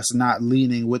that's not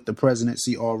leaning with the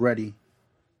presidency already?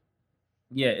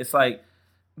 Yeah, it's like.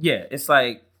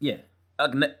 I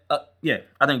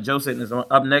think Joe Sitton is on.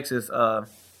 Up next is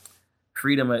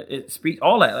freedom of speech.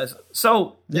 All that. So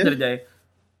at the end of the day,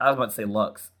 I was about to say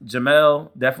Lux.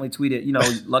 Jamel definitely tweeted. You know,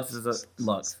 Lux is a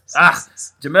Lux.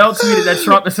 Jamel tweeted that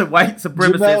Trump is a white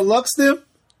supremacist. Jamel Lux them.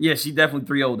 Yeah, she definitely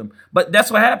 3-0'd him. But that's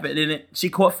what happened. And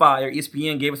she caught fire.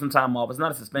 ESPN gave her some time off. It's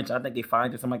not a suspension. I think they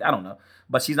fined her something like that. I don't know.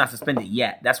 But she's not suspended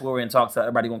yet. That's where we're in talks.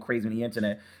 Everybody going crazy on the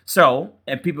internet. So,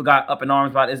 and people got up in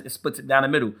arms about it. It splits it down the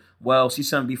middle. Well, she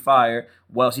shouldn't be fired.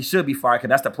 Well, she should be fired because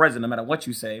that's the president no matter what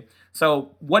you say.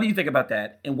 So, what do you think about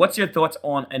that? And what's your thoughts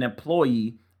on an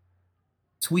employee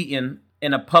tweeting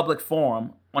in a public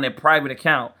forum on a private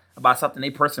account about something they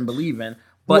personally believe in,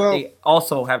 but they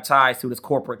also have ties to this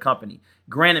corporate company?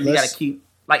 Granted, you got to keep,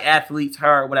 like athletes,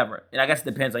 her, whatever. And I guess it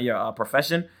depends on your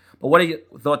profession. But what are your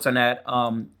thoughts on that?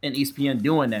 And ESPN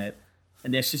doing that?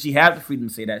 And then should she have the freedom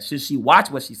to say that? Should she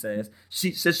watch what she says?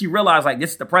 Should she realize, like,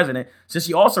 this is the president? Should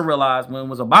she also realize when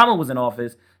Obama was in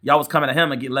office, y'all was coming at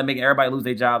him and making everybody lose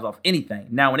their jobs off anything?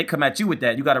 Now, when they come at you with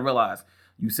that, you got to realize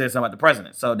you said something about the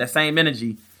president. So that same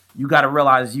energy, you got to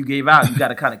realize you gave out. You got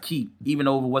to kind of keep, even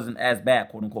though it wasn't as bad,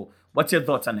 quote unquote. What's your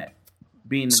thoughts on that?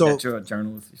 Being that you're a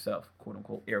journalist yourself, quote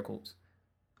unquote, air quotes.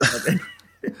 Okay.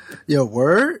 Your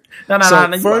word? No.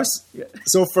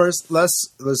 So first,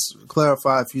 let's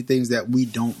clarify a few things that we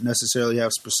don't necessarily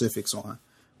have specifics on.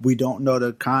 We don't know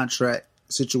the contract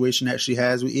situation that she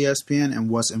has with ESPN and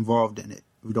what's involved in it.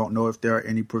 We don't know if there are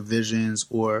any provisions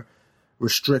or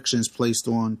restrictions placed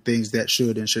on things that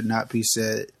should and should not be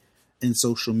said in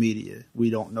social media. We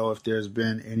don't know if there's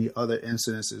been any other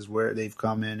incidences where they've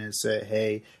come in and said,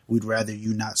 hey, we'd rather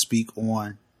you not speak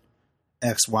on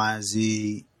X, Y, and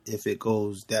Z. If it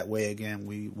goes that way again,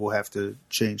 we will have to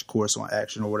change course on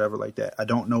action or whatever like that. I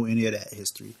don't know any of that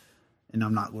history, and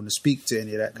I'm not going to speak to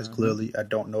any of that because clearly I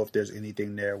don't know if there's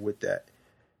anything there with that.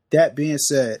 That being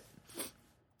said,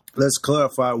 let's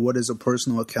clarify what is a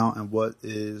personal account and what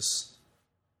is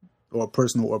or a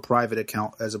personal or private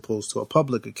account as opposed to a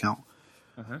public account.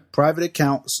 Private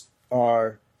accounts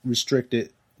are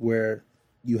restricted where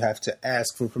you have to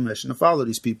ask for permission to follow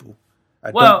these people. I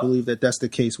don't believe that that's the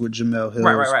case with Jamel Hill's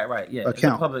right. Yeah,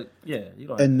 account. Public, yeah, you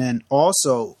don't. And then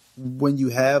also, when you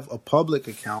have a public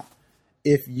account,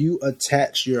 if you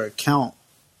attach your account,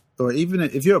 or even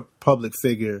if you're a public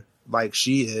figure like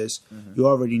she is, you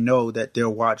already know that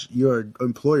your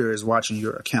employer is watching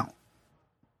your account.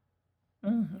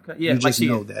 Okay. Yeah, you just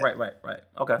know that. Right.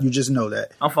 Okay. You just know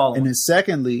that. I'm following. And then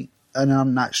secondly, and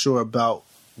I'm not sure about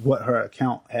what her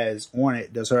account has on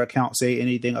it. Does her account say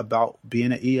anything about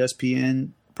being an ESPN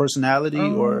personality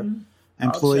or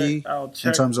employee I'll check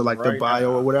in terms of like the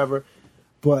bio or whatever?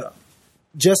 But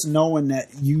just knowing that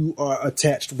you are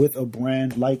attached with a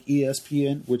brand like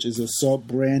ESPN, which is a sub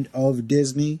brand of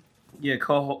Disney. Yeah,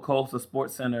 co-host of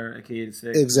Sports Center, aka the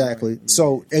 6. Exactly. Yeah.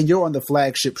 So, and you're on the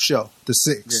flagship show, the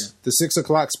 6, the 6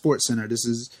 o'clock Sports Center. This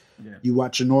is, you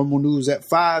watch your normal news at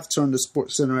 5, turn to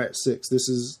Sports Center at 6. This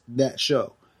is that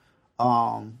show.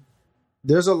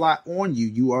 There's a lot on you.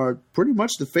 You are pretty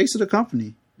much the face of the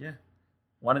company. Yeah.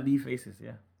 One of the faces,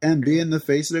 yeah. And being the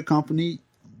face of the company,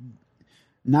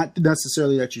 not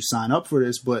necessarily that you sign up for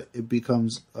this, but it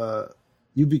becomes,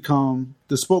 you become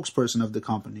the spokesperson of the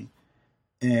company.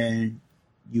 And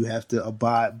you have to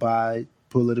abide by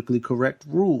politically correct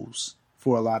rules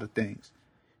for a lot of things.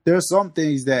 There are some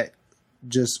things that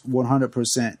just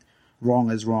 100%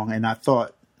 wrong is wrong. And I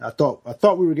thought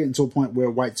we were getting to a point where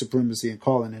white supremacy and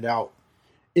calling it out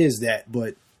is that,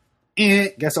 but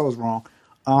guess I was wrong.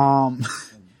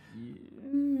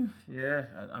 Yeah,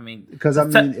 I mean, because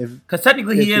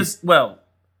technically he is. Well,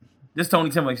 this is Tony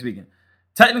Timberlake speaking.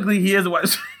 Technically, he is a white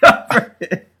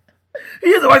supremacist. He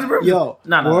is a white supremacist. Yo,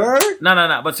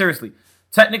 no. But seriously,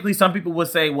 technically, some people would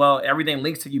say, well, everything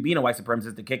links to you being a white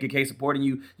supremacist. The KKK supporting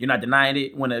you, you're not denying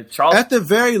it. At the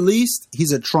very least,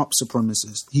 he's a Trump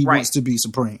supremacist. He wants to be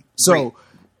supreme. So,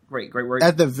 great word.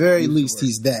 At the very least,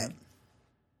 he's that.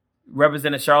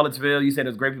 Represented Charlottesville. You said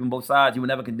there's great people on both sides. You would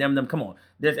never condemn them. Come on,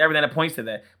 there's everything that points to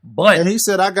that. And he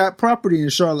said, I got property in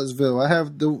Charlottesville. I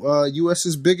have the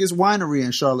U.S.'s biggest winery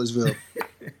in Charlottesville.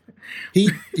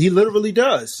 He literally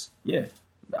does. Yeah.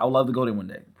 I would love to go there one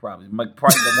day. Probably.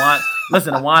 The wine.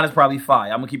 Listen, the wine is probably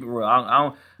fire. I'm gonna keep it real.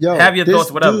 I don't have your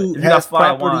thoughts, whatever. Dude if you got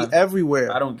fire property wine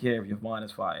everywhere. I don't care if your wine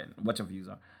is fire. What your views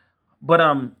are,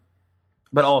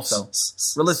 but also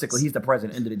realistically, he's the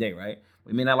president. End of the day, right?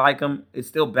 I mean, I like him. It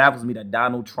still baffles me that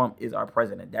Donald Trump is our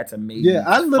president. That's amazing. Yeah,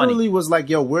 I literally was like,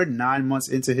 yo, we're 9 months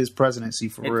into his presidency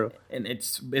for real. And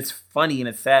it's funny and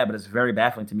it's sad, but it's very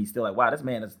baffling to me still. Like, wow, this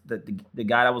man is the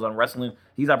guy that was on wrestling.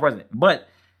 He's our president. But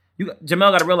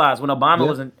Jamel got to realize when Obama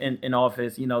was in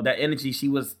office, you know, that energy she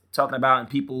was talking about and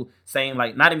people saying,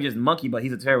 like, not even just monkey, but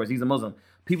he's a terrorist, he's a Muslim.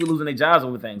 People losing their jobs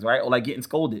over things, right? Or like getting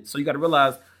scolded. So you got to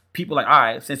realize people like, all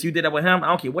right, since you did that with him, I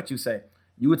don't care what you say.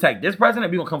 You attack this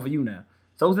president, we're going to come for you now.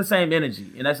 So it's the same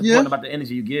energy, and that's important about the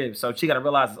energy you give. So she got to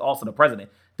realize it's also the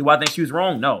president. Do I think she was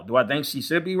wrong? No. Do I think she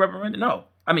should be reprimanded? No.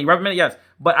 I mean, reprimanded, yes.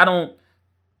 But I don't.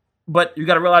 But you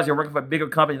got to realize you're working for a bigger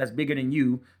company that's bigger than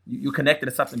you. You're connected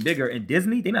to something bigger. And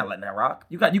Disney, they're not letting that rock.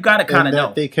 You got to kind of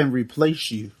know they can replace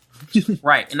you,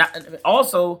 right? And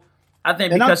also, I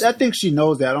think because I think she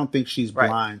knows that. I don't think she's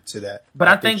blind to that. But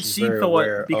I think she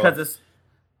thought because it's.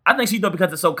 I think she thought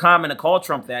because it's so common to call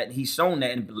Trump that, and he's shown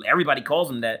that, and everybody calls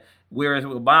him that. Whereas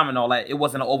with Obama and all that, it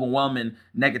wasn't an overwhelming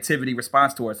negativity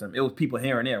response towards him. It was people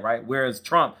here and there, right? Whereas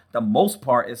Trump, the most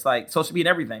part, it's like social media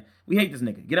and everything. We hate this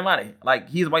nigga. Get him out of here. Like,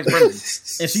 he's the vice president.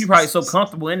 And she's probably so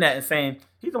comfortable in that and saying,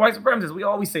 he's the vice president. We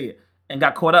always say it. And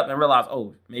got caught up and realized,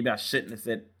 oh, maybe I shouldn't have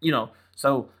said, you know.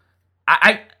 So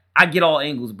I get all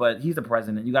angles, but he's the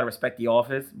president. You got to respect the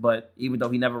office. But even though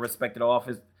he never respected the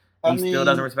office, he still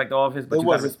doesn't respect the office, but you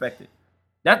got to respect it.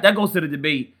 That goes to the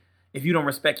debate. If you don't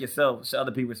respect yourself, should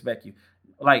other people respect you?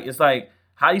 Like, it's like,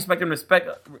 how do you expect them to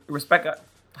respect?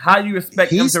 How do you expect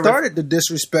them to? He started the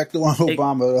disrespect on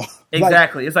Obama.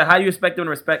 Exactly. It's like, how do you expect them to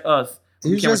respect us?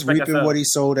 He's just reaping what he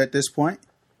sowed at this point.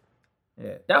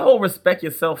 Yeah, that whole respect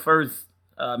yourself first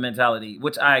mentality,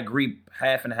 which I agree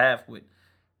half and half with.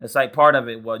 It's like part of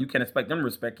it. Well, you can't expect them to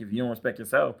respect you if you don't respect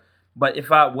yourself. But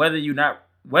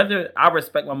whether I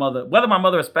respect my mother, whether my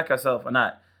mother respects herself or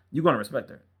not, you're gonna respect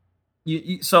her.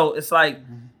 So it's like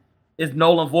it's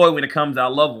null and void when it comes to our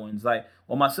loved ones. Like,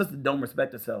 well, my sister don't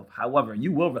respect herself. However,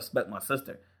 you will respect my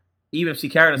sister, even if she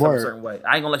carried herself a certain way.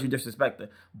 I ain't gonna let you disrespect her.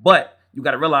 But you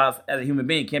got to realize, as a human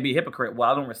being, you can't be a hypocrite. Well,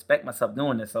 I don't respect myself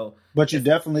doing this. So, but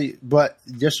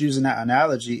just using that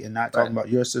analogy and not talking about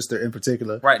your sister in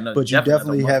particular, right? No, but you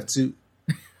definitely have to.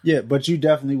 Yeah, but you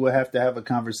definitely will have to have a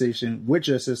conversation with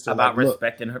your sister about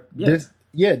respecting her.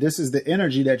 This is the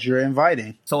energy that you're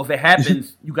inviting. So if it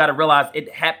happens, you got to realize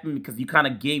it happened because you kind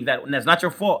of gave that, and that's not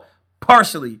your fault,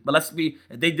 partially. But if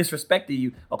they disrespected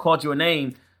you or called you a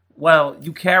name, well,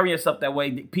 you carry yourself that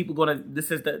way. People this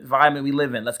is the environment we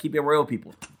live in. Let's keep it real,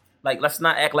 people. Like, let's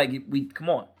not act like come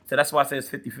on. So that's why I say it's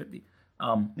 50-50.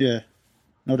 Yeah,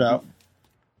 no doubt.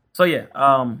 So yeah,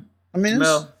 I mean,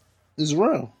 it's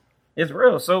real. It's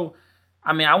real. So,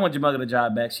 I mean, I want Jamel the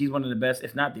job back. She's one of the best,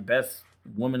 if not the best,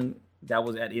 woman that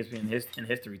was at ESPN in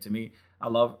history to me. I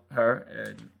love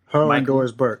her. And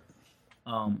Doris Burke.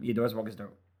 Yeah, Doris Burke is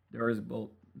dope. Doris Burke.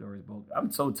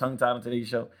 I'm so tongue-tied on today's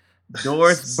show.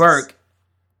 Doris Burke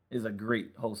is a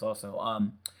great host also.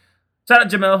 Shout out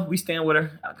Jamel. We stand with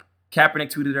her.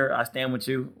 Kaepernick tweeted her, I stand with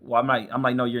you. Well, I'm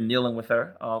like, no, you're kneeling with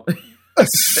her.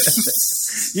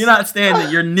 You're not standing.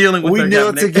 You're kneeling with her. We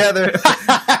kneel together.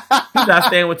 He's not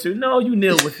standing with you. No, you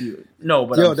kneel with you. No,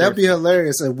 but that'd be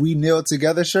hilarious. A "We Kneel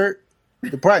Together" shirt.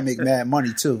 They'd probably make mad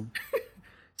money too.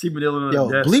 She been kneeling on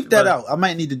the desk, bleep that out. I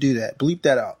might need to do that. Bleep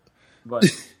that out. But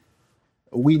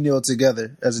 "We Kneel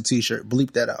Together" as a T-shirt.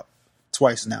 Bleep that out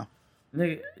twice now.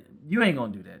 Nigga, you ain't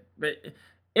gonna do that. But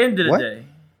end of the day,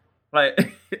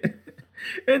 like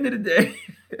end of the day.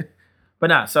 But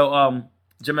nah. So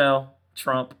Jamel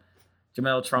Trump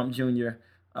Jr.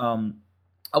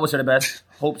 I wish her the best.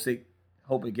 Hope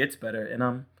it gets better.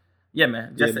 And yeah,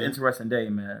 man, just an interesting day,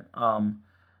 man.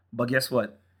 But guess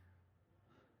what?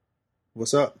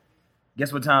 What's up?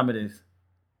 Guess what time it is?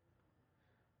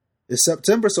 It's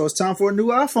September, so it's time for a new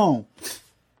iPhone.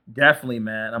 Definitely,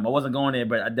 man. I wasn't going there,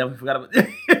 but I definitely forgot about it.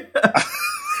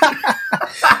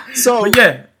 So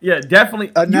but yeah,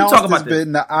 definitely. Announced has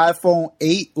been the iPhone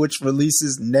 8, which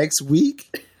releases next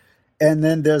week. And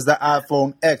then there's the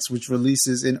iPhone X, which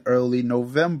releases in early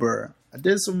November. I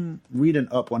did some reading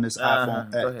up on this iPhone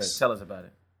X. Go ahead, tell us about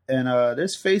it. And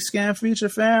this face scan feature,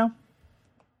 fam,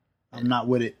 I'm not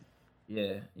with it.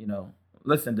 Yeah,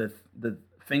 listen, the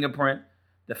fingerprint,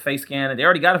 the face scanner, they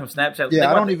already got it from Snapchat.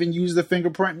 Yeah, I don't even use the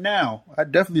fingerprint now. I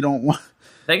definitely don't want.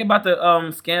 Think about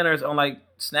the scanners on like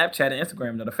Snapchat and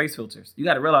Instagram, though, the face filters. You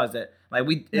got to realize that. Like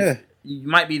you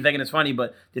might be thinking it's funny,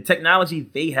 but the technology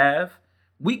they have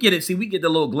We get it. See, we get the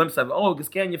little glimpse of it. Oh, you can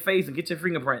scan your face and get your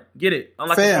fingerprint. Get it.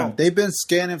 Unlike the Fam, phone. they've been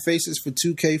scanning faces for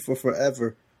 2K for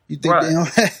forever. You think Right. they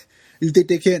don't? You think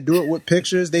they can't do it with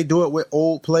pictures? They do it with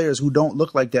old players who don't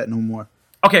look like that no more.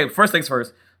 Okay, first things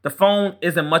first. The phone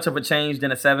isn't much of a change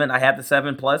than a 7. I have the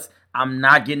 7 Plus. I'm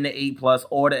not getting the 8 Plus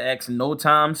or the X no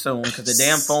time soon because the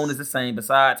damn phone is the same.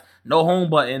 Besides, no home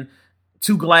button, it's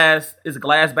glass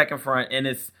back and front, and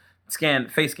it's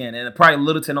face scan, and probably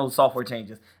little to no software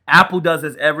changes. Apple does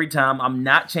this every time. I'm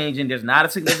not changing. There's not a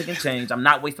significant change. I'm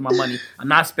not wasting my money. I'm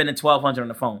not spending $1,200 on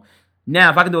the phone.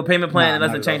 Now, if I can do a payment plan that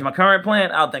doesn't change my current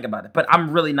plan, I'll think about it. But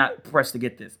I'm really not pressed to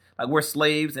get this. Like, we're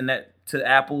slaves to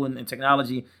Apple and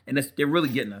technology, and they're really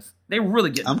getting us. They're really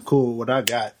getting us. I'm cool with what I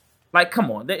got. Like, come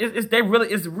on.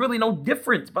 It's really no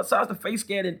difference besides the face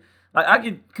scanning.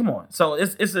 Like, come on. So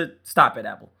it's a stop at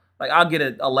Apple. Like, I'll get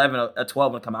an 11, a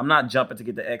 12 when it comes out. I'm not jumping to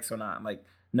get the X or 9. Like,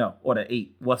 no. Or the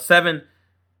 8. 7,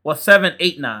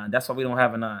 8, 9. That's why we don't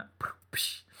have a 9.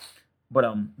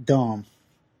 But, Dumb.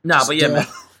 Nah, but yeah, man.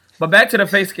 But back to the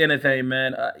face scanning thing,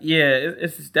 man.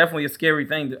 It's definitely a scary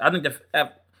thing. I think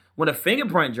when the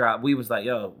fingerprint dropped, we was like,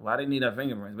 yo, why they need our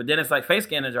fingerprints? But then it's like face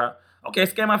scanning drop. Okay,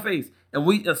 scan my face.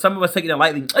 And some of us taking it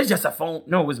lightly. It's just a phone.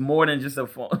 No, it was more than just a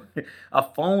phone, a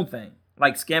phone thing.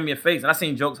 Like, scan your face. And I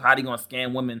seen jokes, how they going to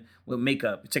scan women with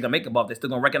makeup? Check her makeup off, they still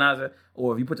going to recognize her?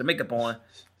 Or if you put your makeup on,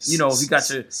 if you got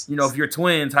if you're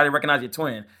twins, how they recognize your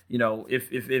twin? They'll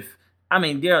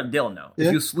know. Yeah.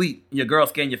 If you sleep, your girl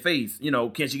scan your face.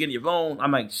 Can she get in your phone?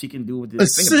 I'm like, she can do with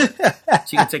this fingerprint.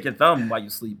 She can take your thumb while you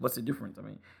sleep. What's the difference?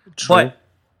 True. But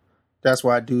that's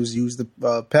why dudes use the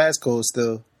passcode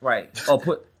still. Right.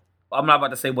 I'm not about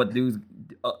to say what dudes.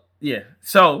 Yeah.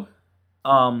 So,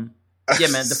 yeah,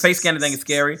 man, the face scanning thing is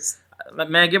scary.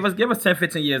 Man, give us 10,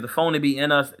 15 years. The phone to be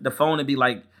in us. The phone to be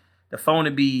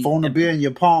in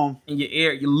your palm, in your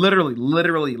ear. You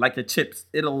literally like the chips.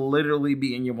 It'll literally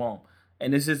be in your palm.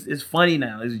 And it's funny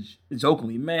now. It's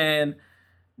jokingly, man.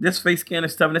 This face scanner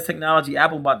stuff and this technology,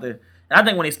 Apple about to. And I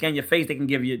think when they scan your face, they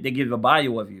give you a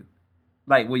bio of you,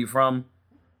 like where you from,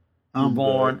 you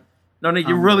born. Good. No,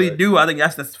 you really do. I think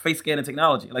that's the face scanning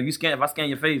technology. Like if I scan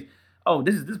your face, oh,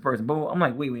 this is this person. But I'm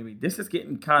like, wait. This is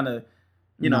getting kind of,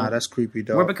 that's creepy,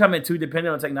 dog. We're becoming too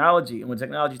dependent on technology, and when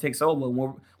technology takes over,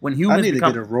 when humans I need to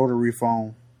get a rotary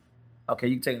phone. Okay,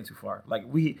 you're taking it too far. Like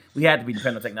we had to be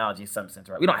dependent on technology in some sense,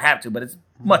 right? We don't have to, but it's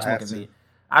much more convenient.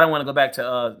 I don't want to go back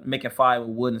to making fire with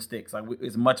wood and sticks. Like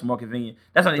it's much more convenient.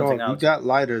 That's not even technology. You got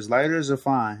lighters. Lighters are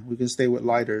fine. We can stay with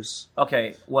lighters.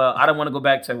 Okay, well, I don't want to go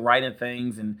back to writing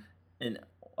things and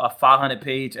a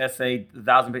 500-page essay,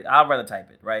 1,000 page. I'd rather type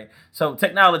it, right? So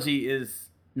technology is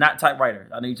not typewriter.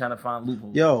 I know you're trying to find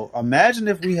loopholes. Yo, imagine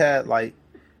if we had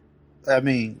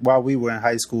while we were in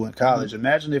high school and college,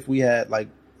 imagine if we had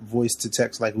voice to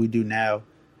text like we do now.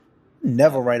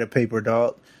 Never write a paper,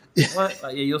 dog. What? Yeah,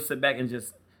 you'll sit back and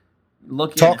just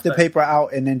talk the paper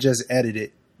out and then just edit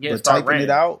it. Yeah, but typing it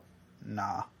out,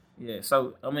 nah. Yeah,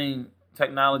 so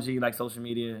technology, like social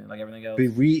media, like everything else. Be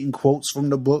reading quotes from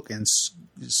the book and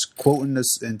quoting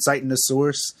this and citing the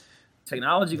source.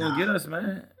 Technology gonna get us,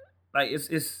 man. Like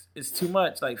it's too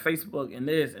much. Like Facebook and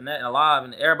this and that and live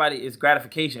and everybody is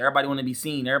gratification. Everybody want to be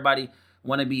seen. Everybody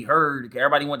want to be heard.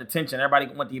 Everybody want attention. Everybody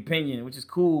want the opinion, which is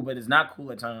cool, but it's not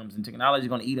cool at times. And technology is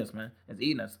gonna eat us, man. It's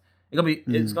eating us.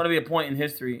 It's gonna be a point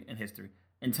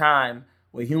in time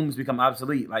where humans become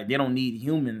obsolete. Like they don't need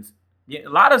humans. Yeah, a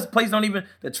lot of places don't even.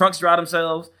 The trucks drive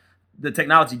themselves. The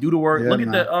technology do the work. Look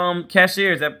at the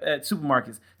cashiers at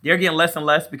supermarkets. They're getting less and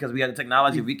less because we got the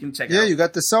technology we can check out. Yeah, you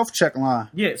got the self-check line.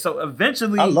 Yeah, so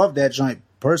eventually... I love that joint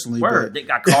personally. They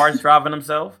got cars driving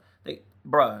themselves. The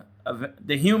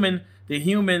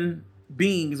human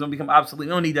being is going to become obsolete.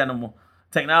 We don't need that no more.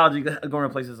 Technology is going to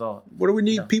replace us all. What do we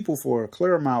need people for?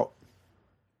 Clear them out.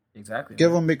 Exactly.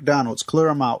 Give them McDonald's. Clear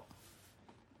them out.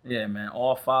 Yeah, man.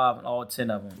 All 5 and all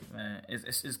 10 of them, man.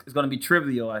 It's going to be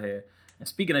trivial out here. And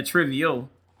speaking of trivial,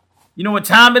 you know what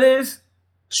time it is?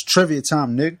 It's trivia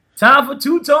time, nigga. Time for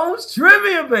Two Tones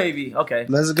Trivia, baby. Okay.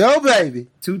 Let's go, baby.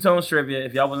 Two Tones Trivia.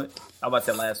 If y'all wasn't, I was about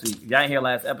to say last week. If y'all ain't here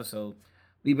last episode,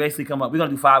 we basically we're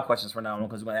going to do 5 questions from now on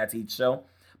because we're going to add to each show.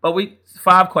 But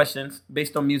 5 questions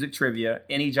based on music trivia,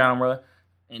 any genre,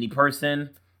 any person,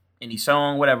 any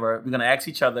song, whatever. We're going to ask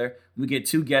each other. We get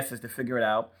 2 guesses to figure it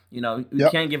out. We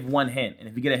can't give 1 hint. And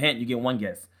if you get a hint, you get 1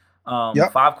 guess.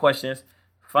 5 questions.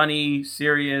 Funny,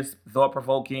 serious,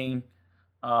 thought-provoking,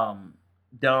 dumb,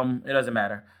 it doesn't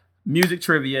matter. Music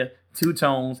trivia, 2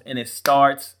 tones, and it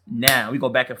starts now. We go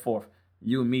back and forth.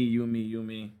 You and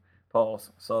me.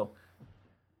 Pause. So.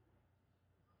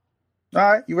 All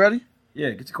right, you ready?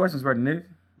 Yeah, get your questions ready, nigga.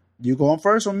 You going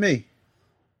first or me?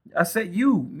 I said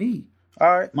you, me.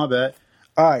 All right, my bad.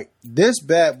 All right, this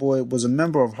bad boy was a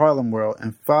member of Harlem World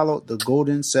and followed the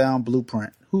Golden Sound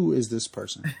blueprint. Who is this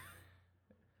person?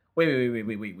 Wait.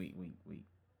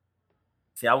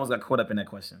 See, I almost got caught up in that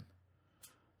question.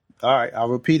 All right, I'll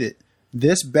repeat it.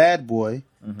 This bad boy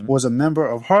was a member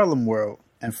of Harlem World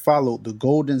and followed the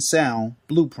Golden Sound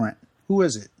blueprint. Who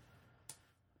is it?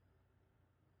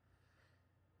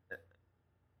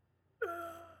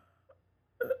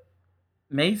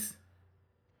 Mace?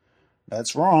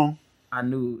 That's wrong. I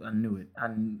knew it. I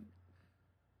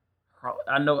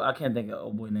know. I can't think of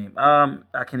old boy name. I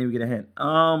can't even get a hint.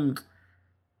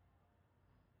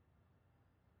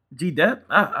 G Dep.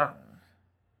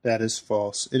 That is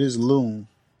false. It is Loon.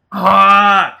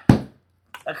 I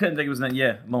couldn't think it was that.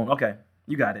 Yeah, Loon. Okay,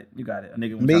 you got it. A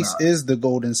nigga. Mace is the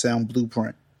Golden Sound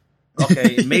blueprint.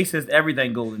 Okay, Mace is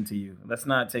everything golden to you. Let's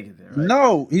not take it there. Right?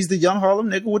 No, he's the young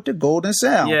Harlem nigga with the Golden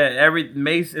Sound. Yeah,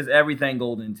 Mace is everything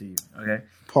golden to you. Okay.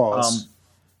 Pause.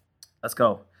 Let's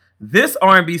go. This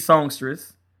R&B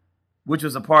songstress, which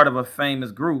was a part of a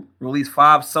famous group, released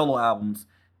 5 solo albums,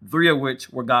 3 of which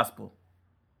were gospel.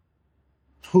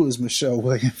 Who is Michelle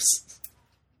Williams?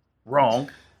 Wrong.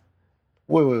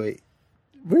 Wait.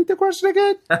 Read the question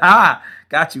again.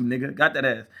 Got you, nigga. Got that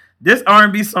ass. This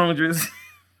R&B songstress.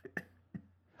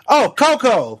 Oh,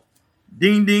 Coco.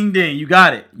 Ding, ding, ding. You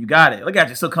got it. Look at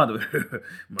you, so comfortable.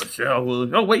 Michelle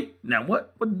Williams. Oh, wait. Now,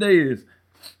 what day is?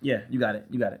 Yeah, you got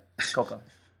it. Coco.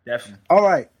 Definitely. All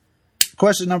right.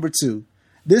 Question number 2.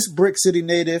 This Brick City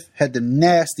native had the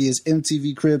nastiest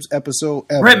MTV Cribs episode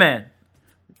ever. Redman.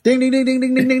 Ding, ding, ding, ding,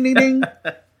 ding, ding, ding, ding, ding.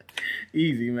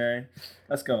 Easy, man.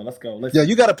 Let's go. Yo,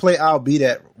 you got to play I'll Be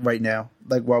That right now,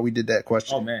 like while we did that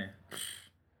question. Oh, man.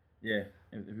 Yeah,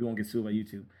 if you won't get sued by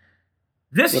YouTube.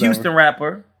 This Houston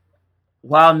rapper,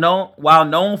 while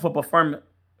known for performing...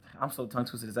 I'm so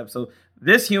tongue-twisted this episode.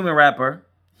 This human rap.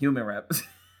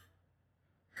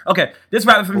 Okay, this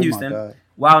rapper from Houston,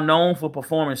 while known for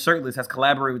performing shirtless, has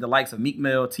collaborated with the likes of Meek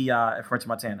Mill, T.I., and French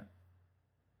Montana.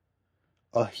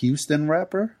 A Houston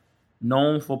rapper?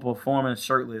 Known for performing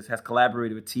shirtless, has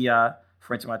collaborated with T.I.,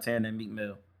 French Montana, and Meek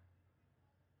Mill.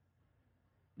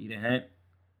 Need a hint?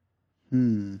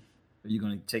 Are you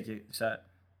going to take your shot?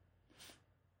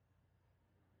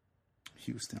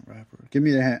 Houston rapper. Give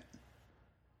me the hint.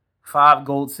 5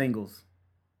 gold singles.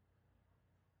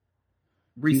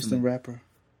 Recently. Houston rapper.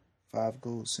 5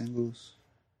 gold singles.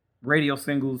 Radio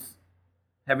singles.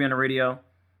 Heavy on the radio.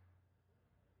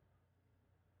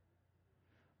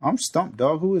 I'm stumped,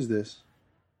 dog. Who is this?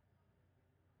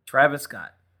 Travis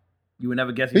Scott. You would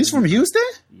never guess. He's from Houston?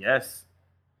 Yes.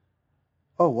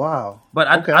 Oh, wow. But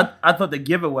I thought the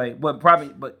giveaway, but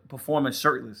performing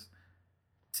shirtless.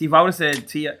 See, if I would have said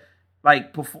Tia, I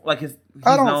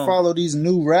don't follow these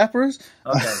new rappers.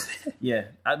 Okay. Yeah.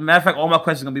 Matter of fact, all my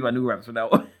questions are going to be about new rappers from now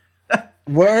on.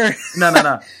 Word?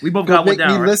 No. We both got one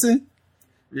down, right? Listen?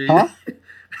 Yeah. Huh?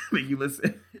 Make you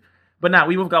listen. But now,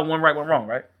 we both got one right, one wrong,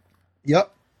 right?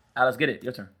 Yep. All right, let's get it.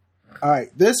 Your turn. All right.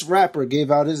 This rapper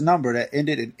gave out his number that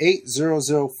ended in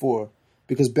 8004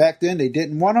 because back then they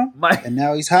didn't want him, and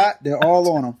now he's hot. They're all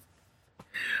on him.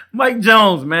 Mike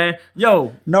Jones, man.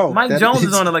 Yo. No. Mike Jones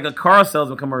is on a car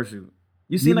salesman commercial.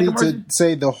 You seen that commercial? You need to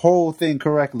say the whole thing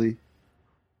correctly.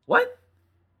 What?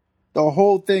 The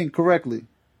whole thing correctly.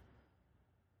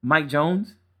 Mike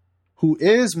Jones? Who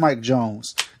is Mike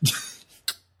Jones?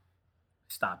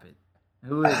 Stop it.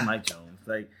 Who is Mike Jones?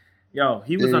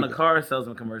 He was on a car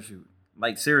salesman commercial.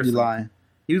 Seriously. You lying.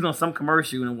 He was on some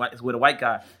commercial with a white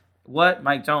guy. What?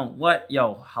 Mike Jones? What?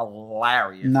 Yo,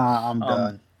 hilarious. Nah, I'm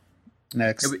done.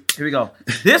 Next. Here we go.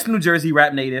 This New Jersey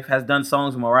rap native has done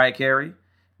songs with Mariah Carey,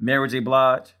 Mary J.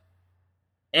 Blige,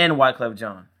 and Wyclef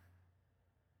Jean.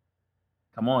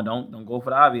 Come on, don't go for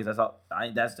the obvious. That's all.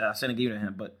 I shouldn't give it to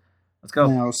him, but let's go.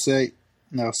 Now say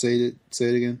it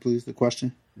again, please. The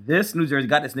question. This New Jersey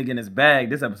got this nigga in his bag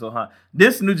this episode, huh?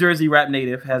 This New Jersey rap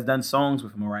native has done songs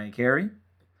with Mariah Carey,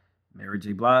 Mary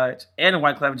J. Blige, and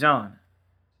Wyclef Jean.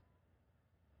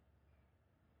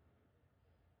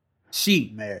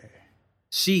 She's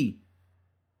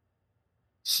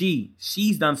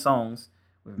done songs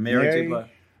with Mary J. Blige,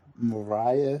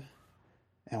 Mariah,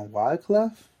 and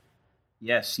Wyclef.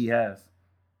 Yes, she has.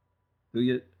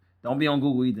 Don't be on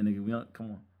Google either, nigga.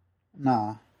 Come on.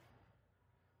 Nah.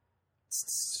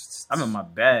 I'm in my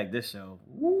bag this show.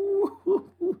 Woo.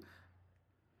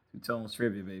 Two Tones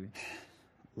trivia, baby.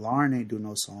 Lauren ain't do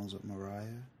no songs with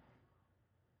Mariah.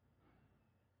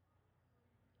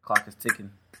 Clock is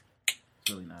ticking. It's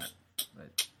really not.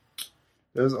 But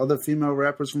there's other female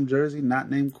rappers from Jersey not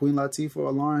named Queen Latifah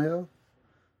or Lauryn Hill.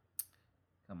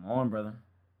 Come on, brother.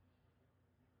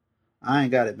 I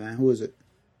ain't got it, man. Who is it?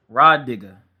 Rod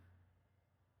Digger.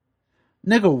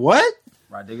 Nigga, what?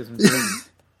 Rod Digger's from Jersey.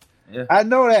 Yeah. I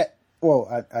know that.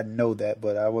 Well, I know that,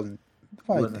 but I wasn't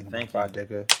thinking about Rod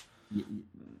Digger.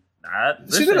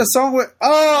 She did a song with.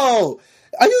 Oh,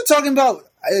 are you talking about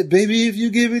 "Baby, If You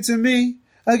Give It to Me,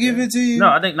 I Give It to You"? No,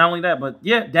 I think not only that, but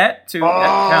yeah, that too. Oh,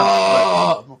 that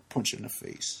counts. I'm gonna punch you in the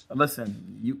face.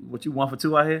 Listen, what you 1 for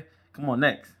 2 out here? Come on,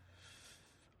 next.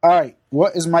 All right,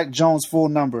 what is Mike Jones' full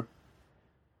number?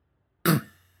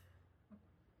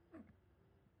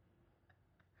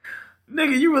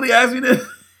 Nigga, you really asked me this?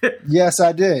 Yes,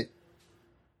 I did.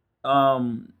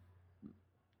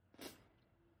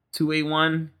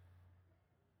 281.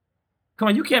 Come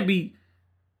on, you can't be.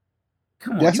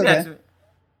 Come on, That's you okay. asked me.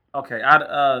 Okay,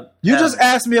 you just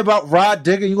asked me about Rod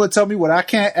Digger. You gonna tell me what I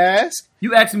can't ask?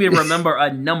 You asked me to remember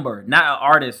a number, not an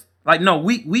artist. Like, no,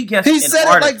 we guess. He said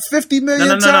it like 50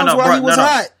 million times while he was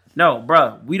hot. No,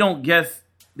 bro, we don't guess.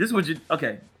 This is what you.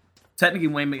 Okay, technically,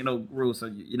 we ain't making no rules, so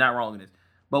you're not wrong in this.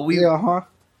 But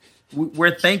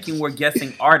we're thinking we're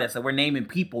guessing artists, and we're naming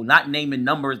people, not naming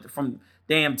numbers from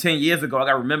damn 10 years ago. I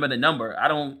gotta remember the number. I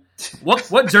don't.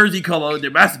 What jersey color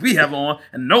did Master P have on?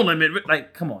 And No Limit.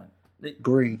 Like, come on.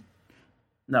 Green.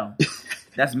 No,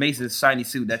 that's Mace's shiny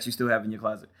suit that you still have in your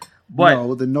closet. But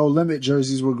no, the No Limit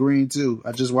jerseys were green too.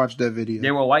 I just watched that video.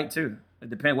 They were white too. It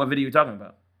depends what video you're talking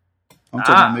about. I'm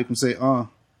talking about make them say No,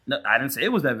 I didn't say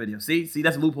it was that video. See,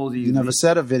 that's loopholes. You never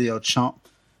said a video, chump.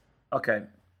 Okay,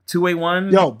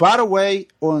 281. Yo, by the way,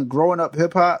 on Growing Up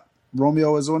Hip Hop,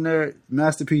 Romeo is on there.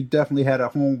 Master P definitely had a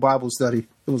home Bible study.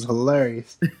 It was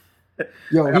hilarious.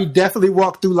 Yo, he definitely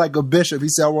walked through like a bishop. He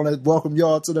said, "I want to welcome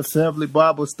y'all to the family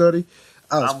Bible study."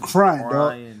 I was crying,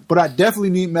 dog. But I definitely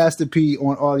need Master P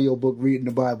on audiobook reading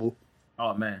the Bible.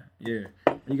 Oh man, yeah.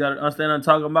 You gotta understand what I'm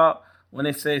talking about when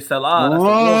they say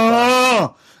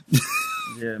Salah.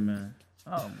 Yeah, man.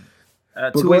 But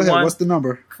go ahead. What's the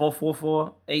number?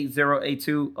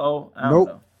 444-80820. I don't nope.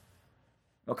 know.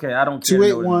 Okay, I don't care.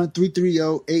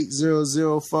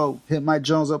 281-330-8004. Hit Mike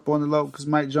Jones up on the low because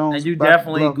Mike Jones. And you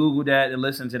definitely Googled that and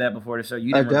listened to that before the show.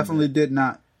 I definitely did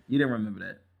not. You didn't remember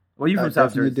that. Well, you from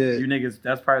South Jersey. Did. You niggas.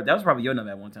 That was probably your number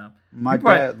at one time. My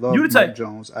dad loved Mike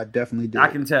Jones. I definitely did. I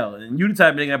can tell. And you the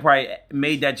type of nigga that probably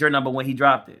made that your number when he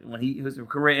dropped it. When his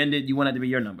career ended, you wanted it to be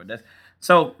your number.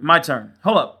 So my turn.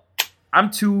 Hold up.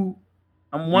 I'm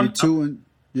one.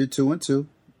 You're 2 and 2.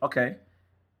 Okay.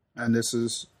 And this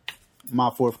is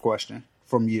my fourth question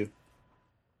from you.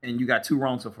 And you got 2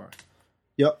 wrong so far.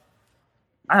 Yep.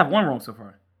 I have 1 wrong so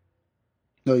far.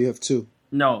 No, you have 2.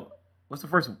 No. What's the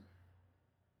first one?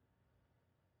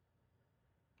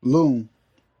 Loon.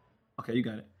 Okay, you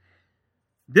got it.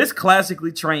 This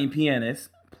classically trained pianist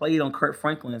played on Kirk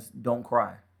Franklin's "Don't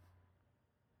Cry."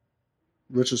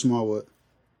 Richard Smallwood.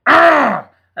 I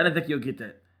didn't think you'll get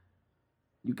that.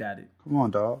 You got it. Come on,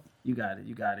 dog. You got it.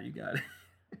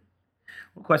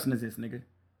 What question is this, nigga?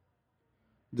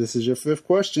 This is your 5th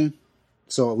question.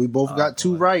 So we both got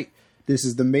 2 right. This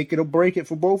is the make it or break it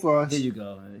for both of us. Here you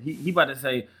go. He about to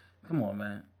say, come on,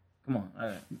 man. Come on. All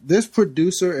right. This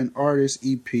producer and artist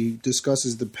EP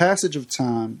discusses the passage of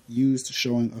time used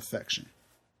showing affection.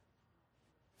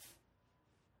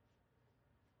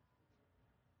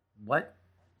 What?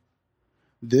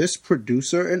 This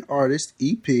producer and artist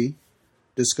EP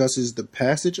discusses the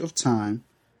passage of time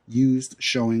used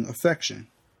showing affection.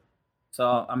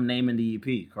 So I'm naming the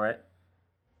EP, correct?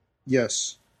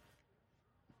 Yes.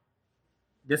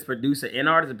 This producer and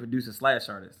artist or producer /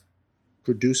 artist?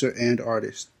 Producer and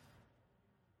artist.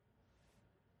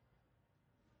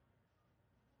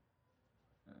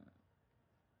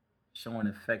 Showing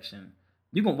affection.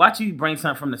 You can watch you bring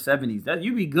something from the 70s. That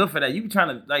you be good for that. You be trying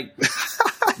to like,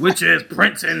 which is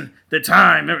Prince and the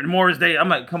Time, Morris Day. I'm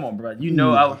like, come on, bro. You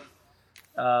know,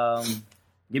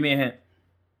 give me a hint.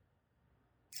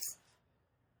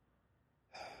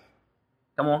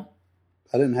 Come on.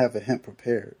 I didn't have a hint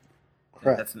prepared.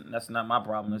 Crap. That's not my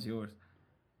problem. That's yours.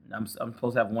 I'm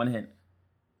supposed to have 1 hint.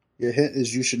 Your hint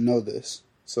is you should know this.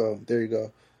 So there you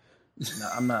go. No,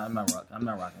 I'm not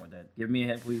rocking with that. Give me a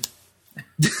hint, please.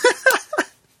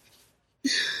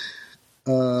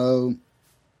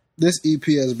 This EP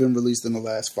has been released in the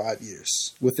last 5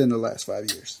 years. Within the last 5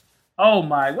 years. Oh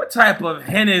my! What type of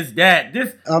hint is that?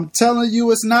 I'm telling you,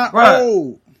 it's not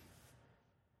old.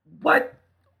 What?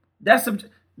 That's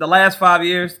the last 5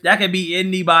 years. That could be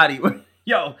anybody.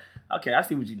 Yo, okay, I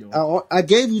see what you're doing. I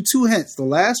gave you 2 hints. The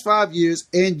last 5 years,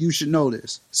 and you should know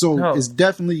this. So it's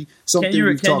definitely something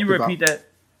we've talked about. Can you repeat that?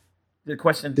 The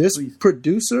question, this please.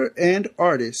 Producer and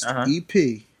artist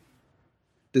EP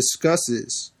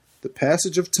discusses the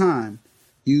passage of time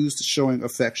used showing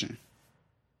affection.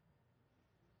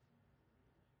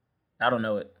 I don't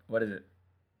know it. What is it?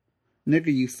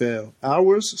 Nigga, you fail.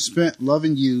 Hours spent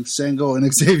loving you, Sango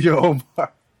and Xavier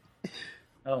Omar.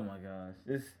 Oh my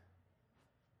gosh.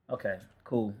 Okay,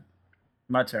 cool.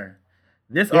 My turn.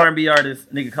 This R&B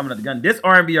artist, nigga coming up the gun. This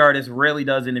R&B artist rarely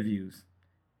does interviews.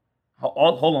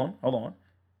 Hold on.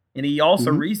 And he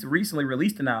also recently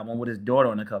released an album with his daughter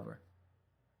on the cover.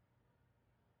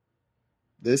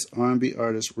 This R&B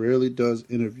artist rarely does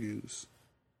interviews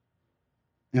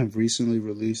and recently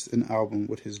released an album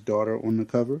with his daughter on the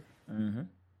cover. Mm-hmm.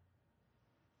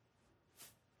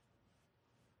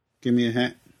 Give me a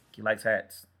hint. He likes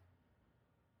hats.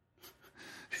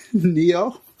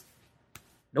 Neo?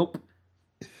 Nope.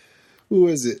 Who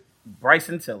is it?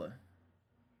 Bryson Tiller.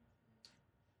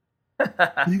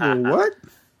 Nigga, what?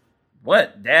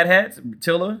 What? Dad hats?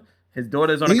 Tiller? His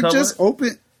daughter's on the cover? He just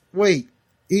opened... Wait.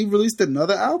 He released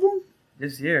another album?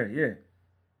 This year, yeah.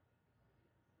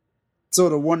 So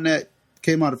the one that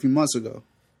came out a few months ago?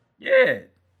 Yeah.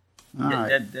 All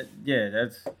right.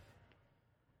 That's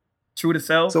true to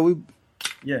self. So we...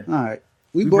 Yeah. All right.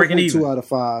 We both went 2 out of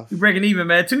 5. We breaking even,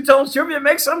 man. Two Tones Trivia,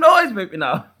 make some noise, baby.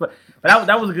 No, but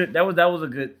that was a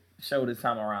good show this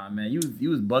time around, man. You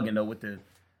was bugging though with the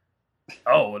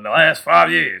in the last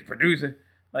 5 years producing.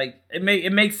 Like it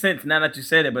makes sense now that you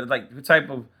said it, but it's like the type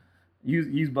of you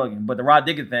bugging. But the Rod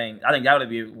Digger thing, I think that would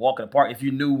be a walk in the park if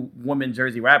you knew women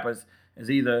Jersey rappers is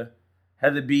either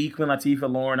Heather B, Queen Latifah,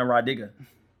 Lauren, or Rod Digger.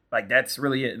 Like that's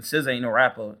really it. And SZA ain't no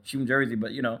rapper. She from Jersey,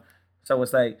 but so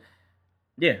it's like.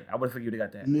 Yeah, I would have figured you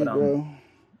got that. Negro,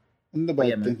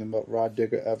 nobody thinking about Rod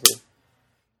Digger ever.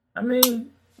 I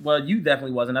mean, well, you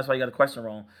definitely wasn't. That's why you got the question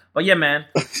wrong. But yeah, man,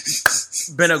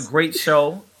 been a great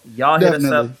show. Y'all hit us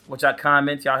up with your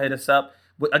comments. Y'all hit us up.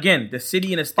 But again, the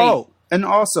city and the state. Oh, and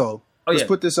also, let's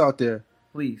put this out there.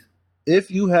 Please. If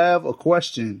you have a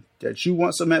question that you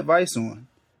want some advice on,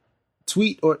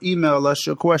 tweet or email us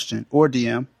your question or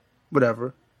DM,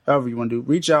 whatever, however you want to do.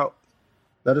 Reach out.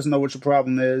 Let us know what your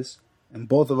problem is. And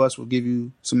both of us will give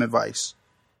you some advice.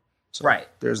 So, right.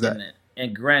 There's that.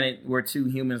 And granted, we're two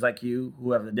humans like you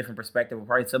who have a different perspective, or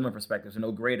probably similar perspectives,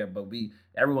 no greater, but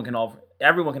everyone can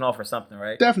offer something,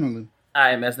 right? Definitely. All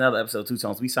right, man, that's another episode of Two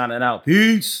Tones. We signing out.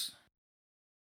 Peace.